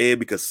off air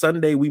because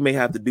Sunday we may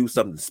have to do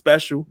something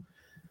special.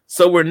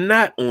 So we're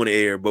not on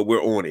air, but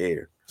we're on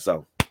air.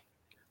 So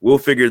we'll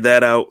figure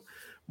that out.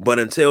 But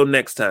until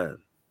next time,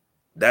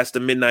 that's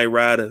the Midnight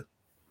Rider,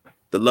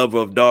 the lover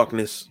of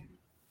darkness.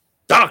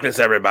 Darkness,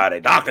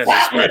 everybody. Darkness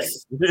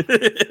is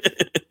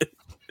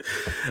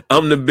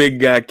I'm the big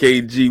guy,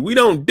 KG. We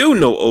don't do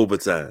no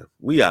overtime.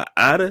 We are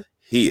out of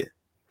here.